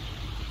internet.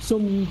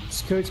 Some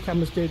security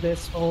cameras do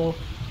this, or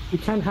you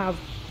can have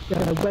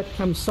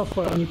webcam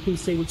software on your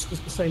PC which does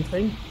the same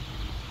thing.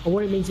 And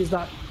what it means is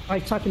that I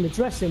type an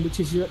address in, which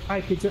is your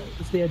IP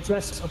address, the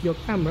address of your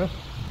camera,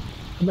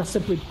 and that's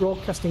simply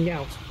broadcasting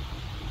out.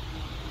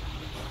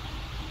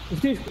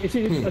 If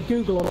you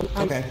Google on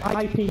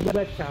IP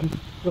webcam,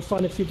 you'll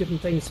find a few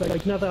different things. So you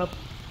can either have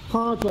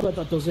hardware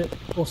that does it,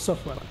 or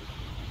software.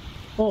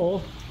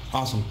 Or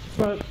awesome.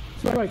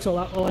 Throughout all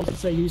that, or I should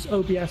say use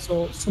OBS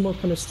or some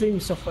kind of streaming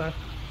software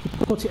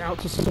to put it out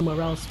to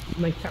somewhere else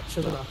and then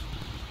capture that.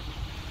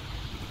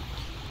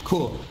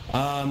 Cool.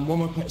 One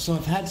more question. So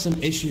I've had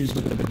some issues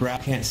with the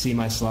browser. Can't see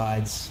my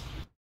slides.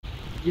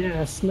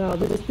 Yes. Now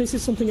this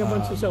is something I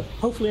want to. So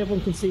hopefully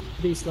everyone can see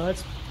these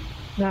slides.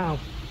 Now,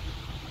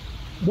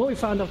 what we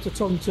found after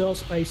talking to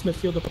Altspace and a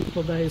few other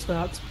people there is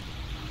that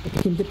it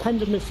can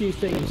depend on a few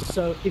things.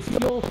 So if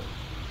your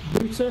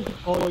router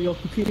or your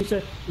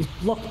computer is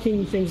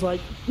blocking things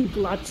like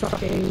Google ad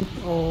tracking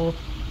or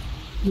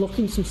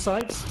blocking some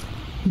sites,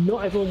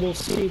 not everyone will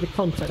see the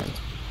content.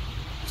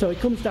 So it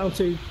comes down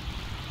to,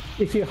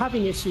 if you're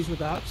having issues with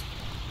that,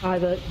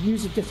 either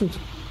use a different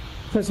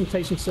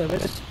presentation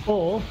service,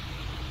 or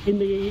in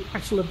the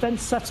actual event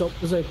setup,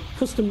 there's a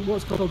custom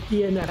what's called a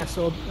DNS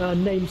or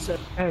name set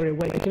area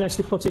where you can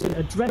actually put in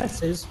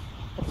addresses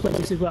of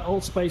places where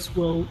Altspace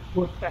will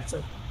work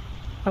better.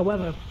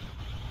 However,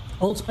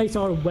 Altspace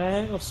are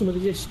aware of some of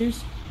these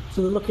issues,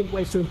 So they're looking at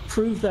ways to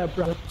improve their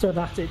browser so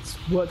that it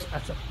works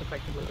better,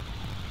 effectively.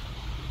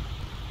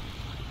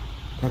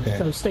 Okay.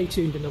 So stay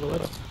tuned, in other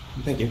words.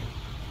 Thank you.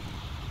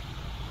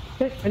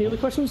 Okay, any other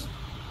questions?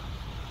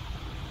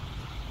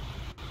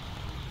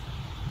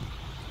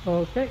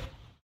 Okay.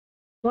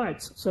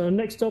 Right, so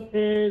next up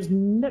is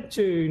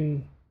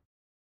Neptune.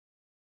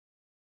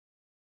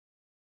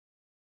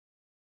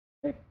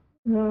 Okay.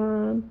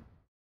 Go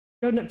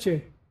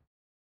Neptune.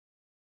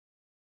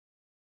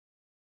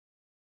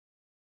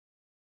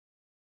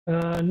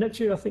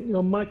 Neptune, I think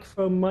your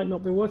microphone might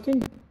not be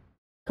working.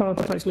 Can't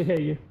actually hear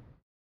you.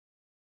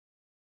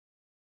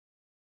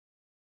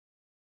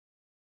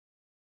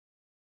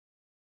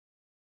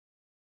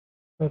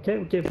 Okay,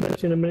 we'll give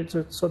Neptune a minute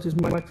to sort his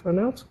microphone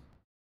out.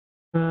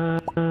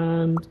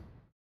 And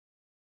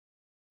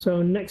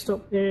so next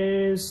up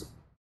is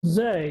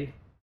Zay,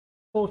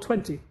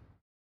 420.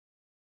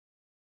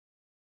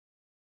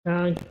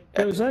 And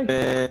go Zay.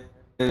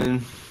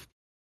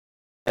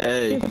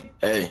 Hey,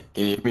 can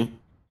you hear me?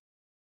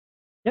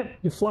 Yep,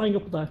 you're flying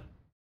up there.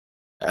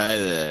 Hi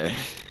there.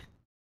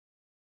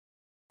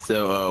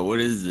 So, what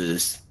is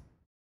this?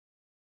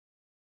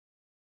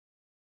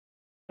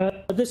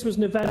 This was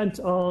an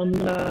event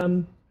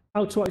on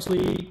how to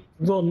actually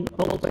run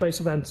Altspace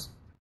events.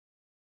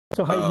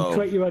 So how you can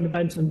create your own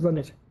event and run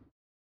it.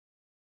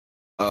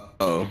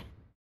 Oh.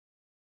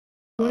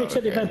 When you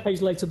check the event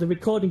page later, the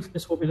recording for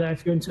this will be there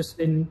if you're interested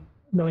in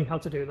knowing how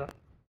to do that.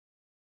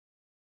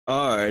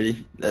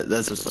 Alrighty,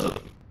 that's what's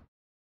up.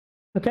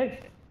 Okay.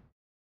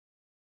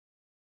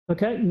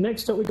 Okay,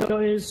 next up we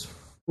got is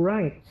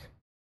Frank.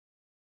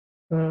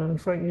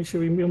 Frank, you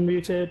should be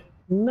unmuted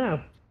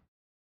now.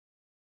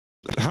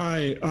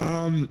 Hi,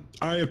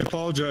 I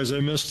apologize. I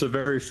missed the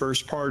very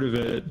first part of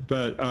it,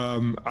 but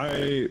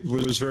I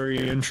was very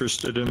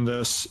interested in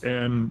this,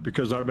 and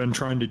because I've been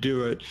trying to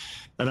do it,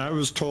 and I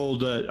was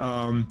told that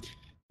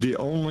the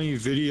only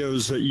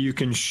videos that you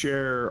can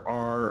share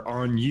are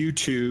on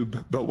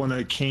YouTube, but when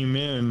I came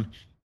in,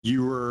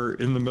 you were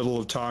in the middle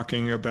of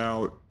talking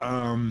about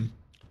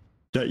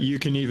that you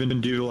can even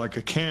do like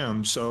a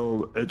cam.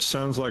 So it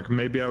sounds like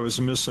maybe I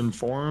was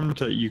misinformed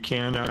that you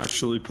can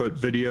actually put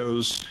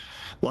videos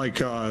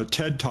like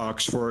TED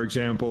Talks, for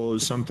example,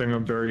 is something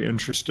I'm very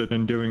interested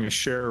in doing a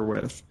share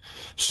with.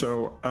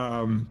 So,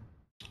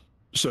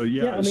 so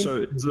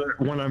is there,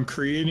 when I'm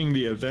creating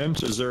the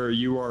event, is there a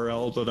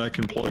URL that I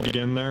can plug it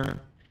in there?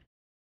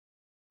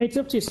 It's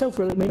up to yourself,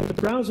 really. I mean, the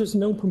browser is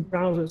an open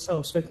browser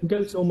itself, so it can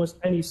go to almost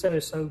any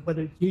service. So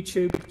whether it's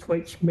YouTube,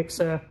 Twitch,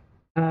 Mixer,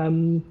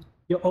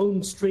 your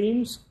own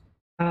streams,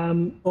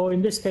 or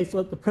in this case,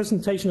 like the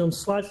presentation on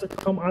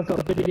slides.com, I've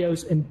got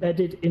videos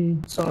embedded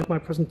inside my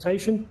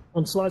presentation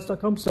on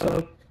slides.com,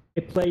 so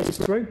it plays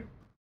through.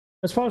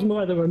 As far as I'm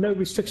aware, there are no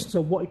restrictions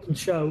on what it can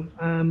show.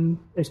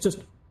 It's just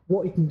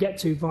what you can get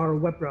to via a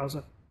web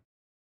browser.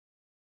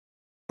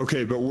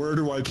 Okay, but where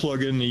do I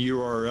plug in the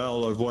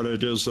URL of what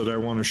it is that I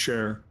want to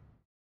share?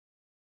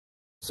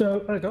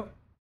 So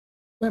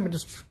let me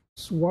just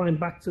wind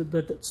back to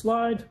the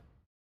slide.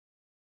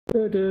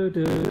 So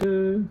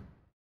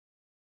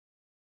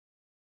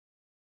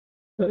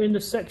in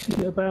the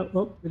section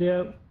about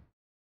video,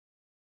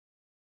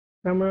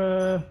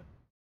 camera,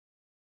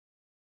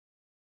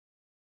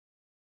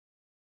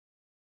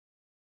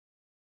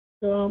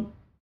 come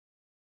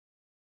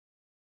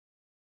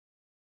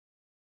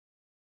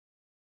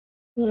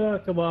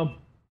on.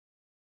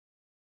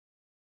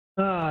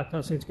 I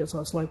can't seem to get to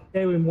that slide.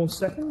 There in 1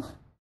 second.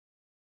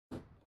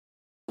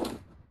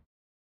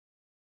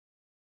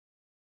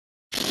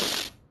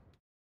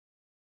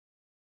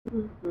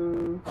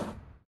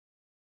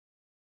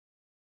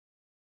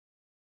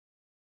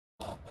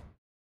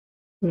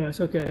 Yes,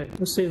 okay.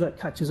 Let's see if that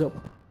catches up.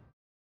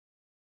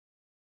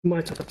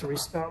 Might have to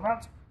restart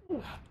that.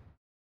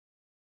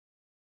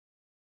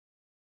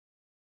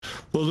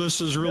 Well,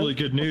 this is really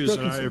good news,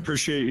 and I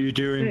appreciate you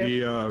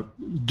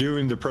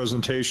doing the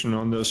presentation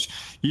on this.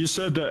 You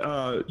said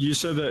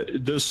that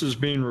this is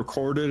being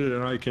recorded,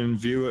 and I can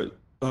view it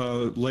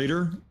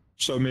later.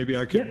 So maybe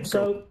I can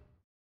go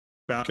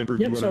back and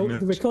review what I missed.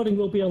 The recording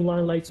will be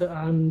online later,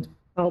 and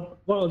what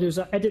I'll do is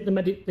edit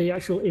the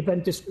actual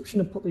event description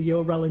and put the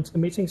URL into the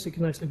meeting so you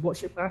can actually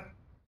watch it back.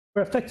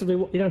 But effectively,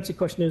 what the answer to your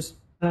question is,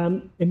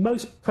 in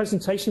most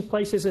presentation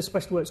places,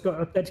 especially where it's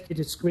got a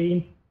dedicated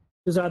screen,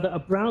 there's either a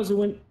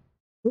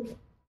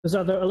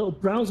little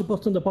browser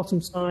button on the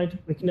bottom side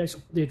where you can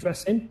actually put the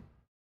address in,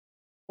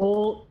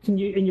 or in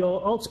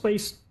your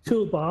Altspace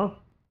toolbar,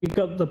 you've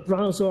got the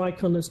browser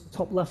icon as the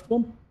top left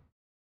one.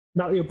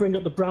 Now you'll bring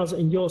up the browser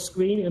in your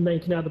screen, and then you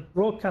can either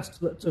broadcast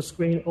to the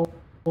screen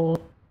or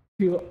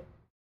view it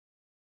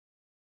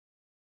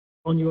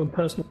on your own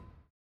personal.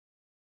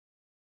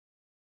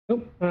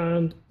 Oh,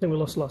 and then we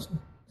lost one.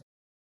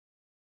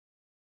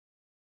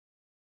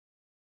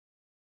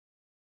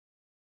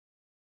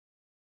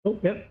 Oh,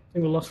 yep, I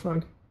think we lost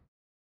Frank.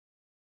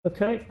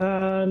 Okay,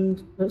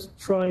 and let's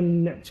try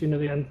Neptune at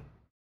the end.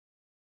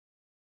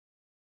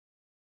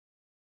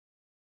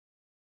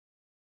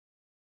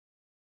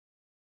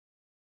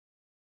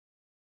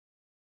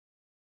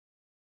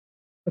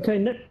 Okay,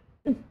 Nick.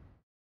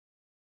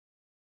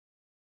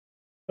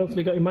 Hopefully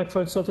you got your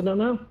microphone sorted out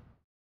now.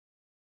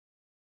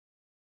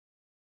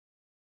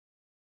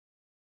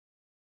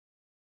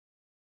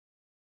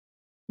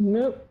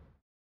 No.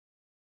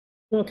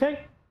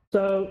 Okay,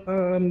 so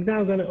I'm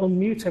now going to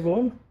unmute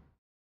everyone.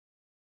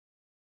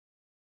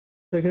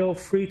 So you're all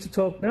free to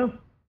talk now.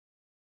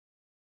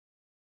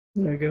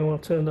 There we go, I'll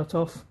turn that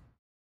off.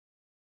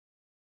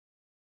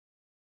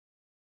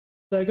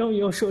 There you go,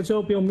 your short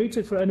will be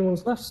unmuted for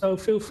anyone's left, so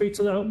feel free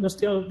to know just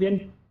the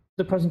end of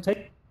the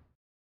presentation.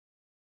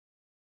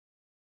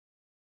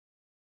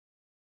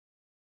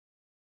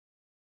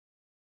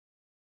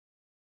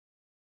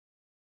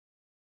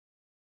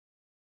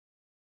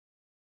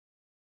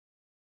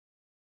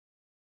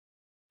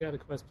 I got a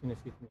question if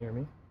you can hear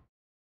me.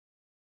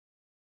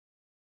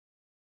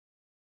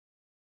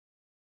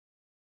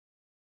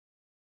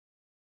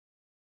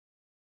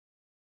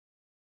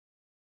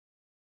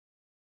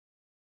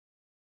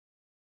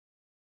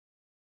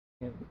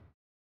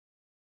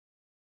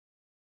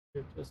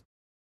 You're just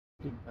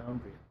big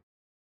boundary.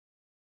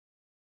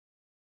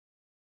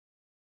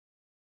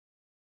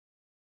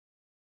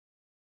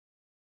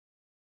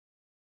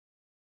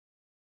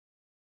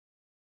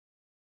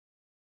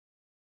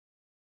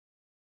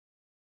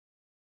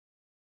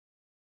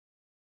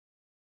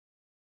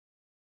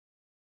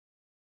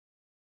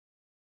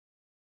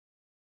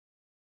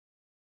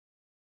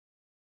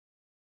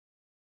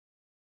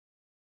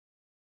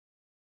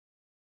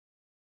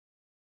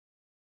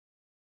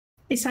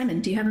 Hey,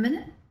 Simon, do you have a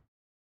minute?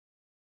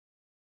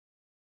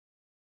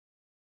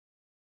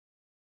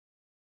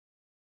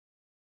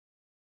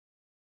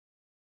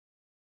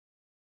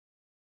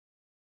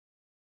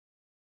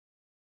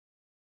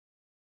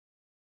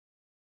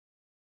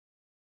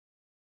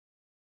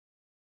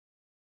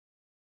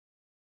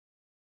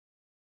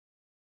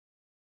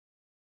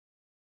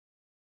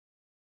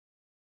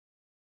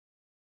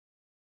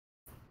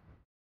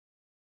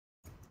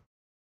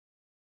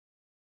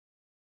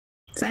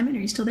 Simon, are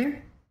you still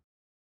there?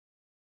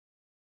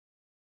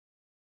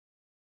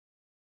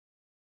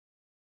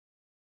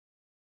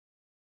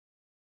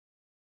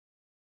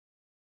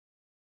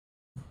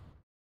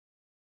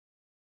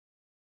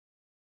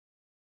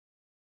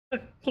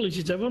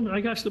 Apologies, everyone.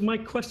 I actually, my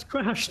quest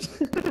crashed.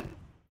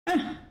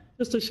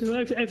 Just to show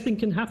everything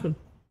can happen.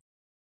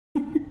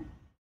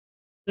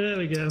 There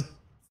we go.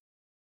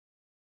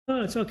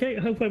 Oh, it's okay.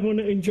 I hope everyone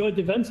enjoyed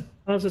the event.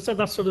 As I said,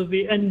 that's sort of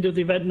the end of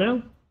the event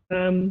now.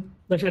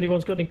 Unless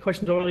anyone's got any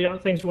questions or other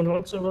things you want to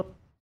answer.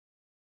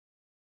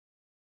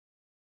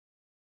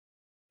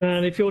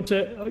 And if you want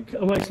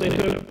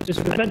to, this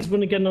event's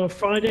running again on a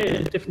Friday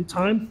at a different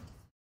time.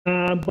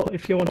 But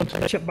if you want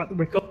to check back the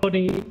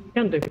recording, you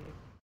can do.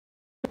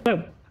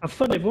 So, have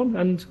fun, everyone,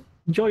 and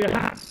enjoy your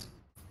hats.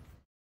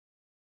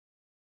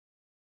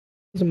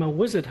 These are my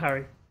wizard,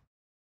 Harry.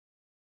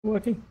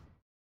 Working?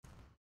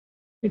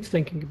 It's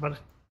thinking about it.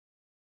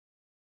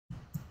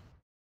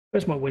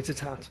 Where's my wizard's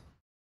hat?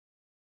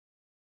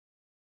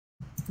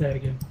 There we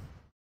go.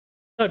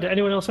 Oh, did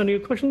anyone else have any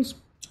questions?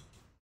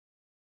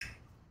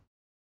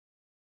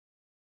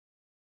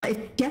 If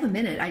you have a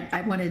minute, I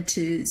wanted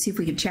to see if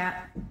we could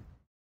chat.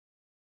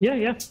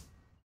 Yeah.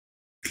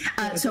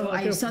 So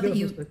I saw that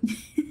you...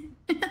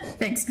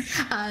 Thanks.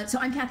 So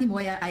I'm Kathy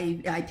Moya.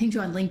 I pinged you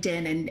on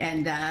LinkedIn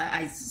and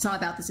I saw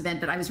about this event,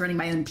 but I was running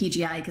my own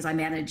PGI because I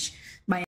manage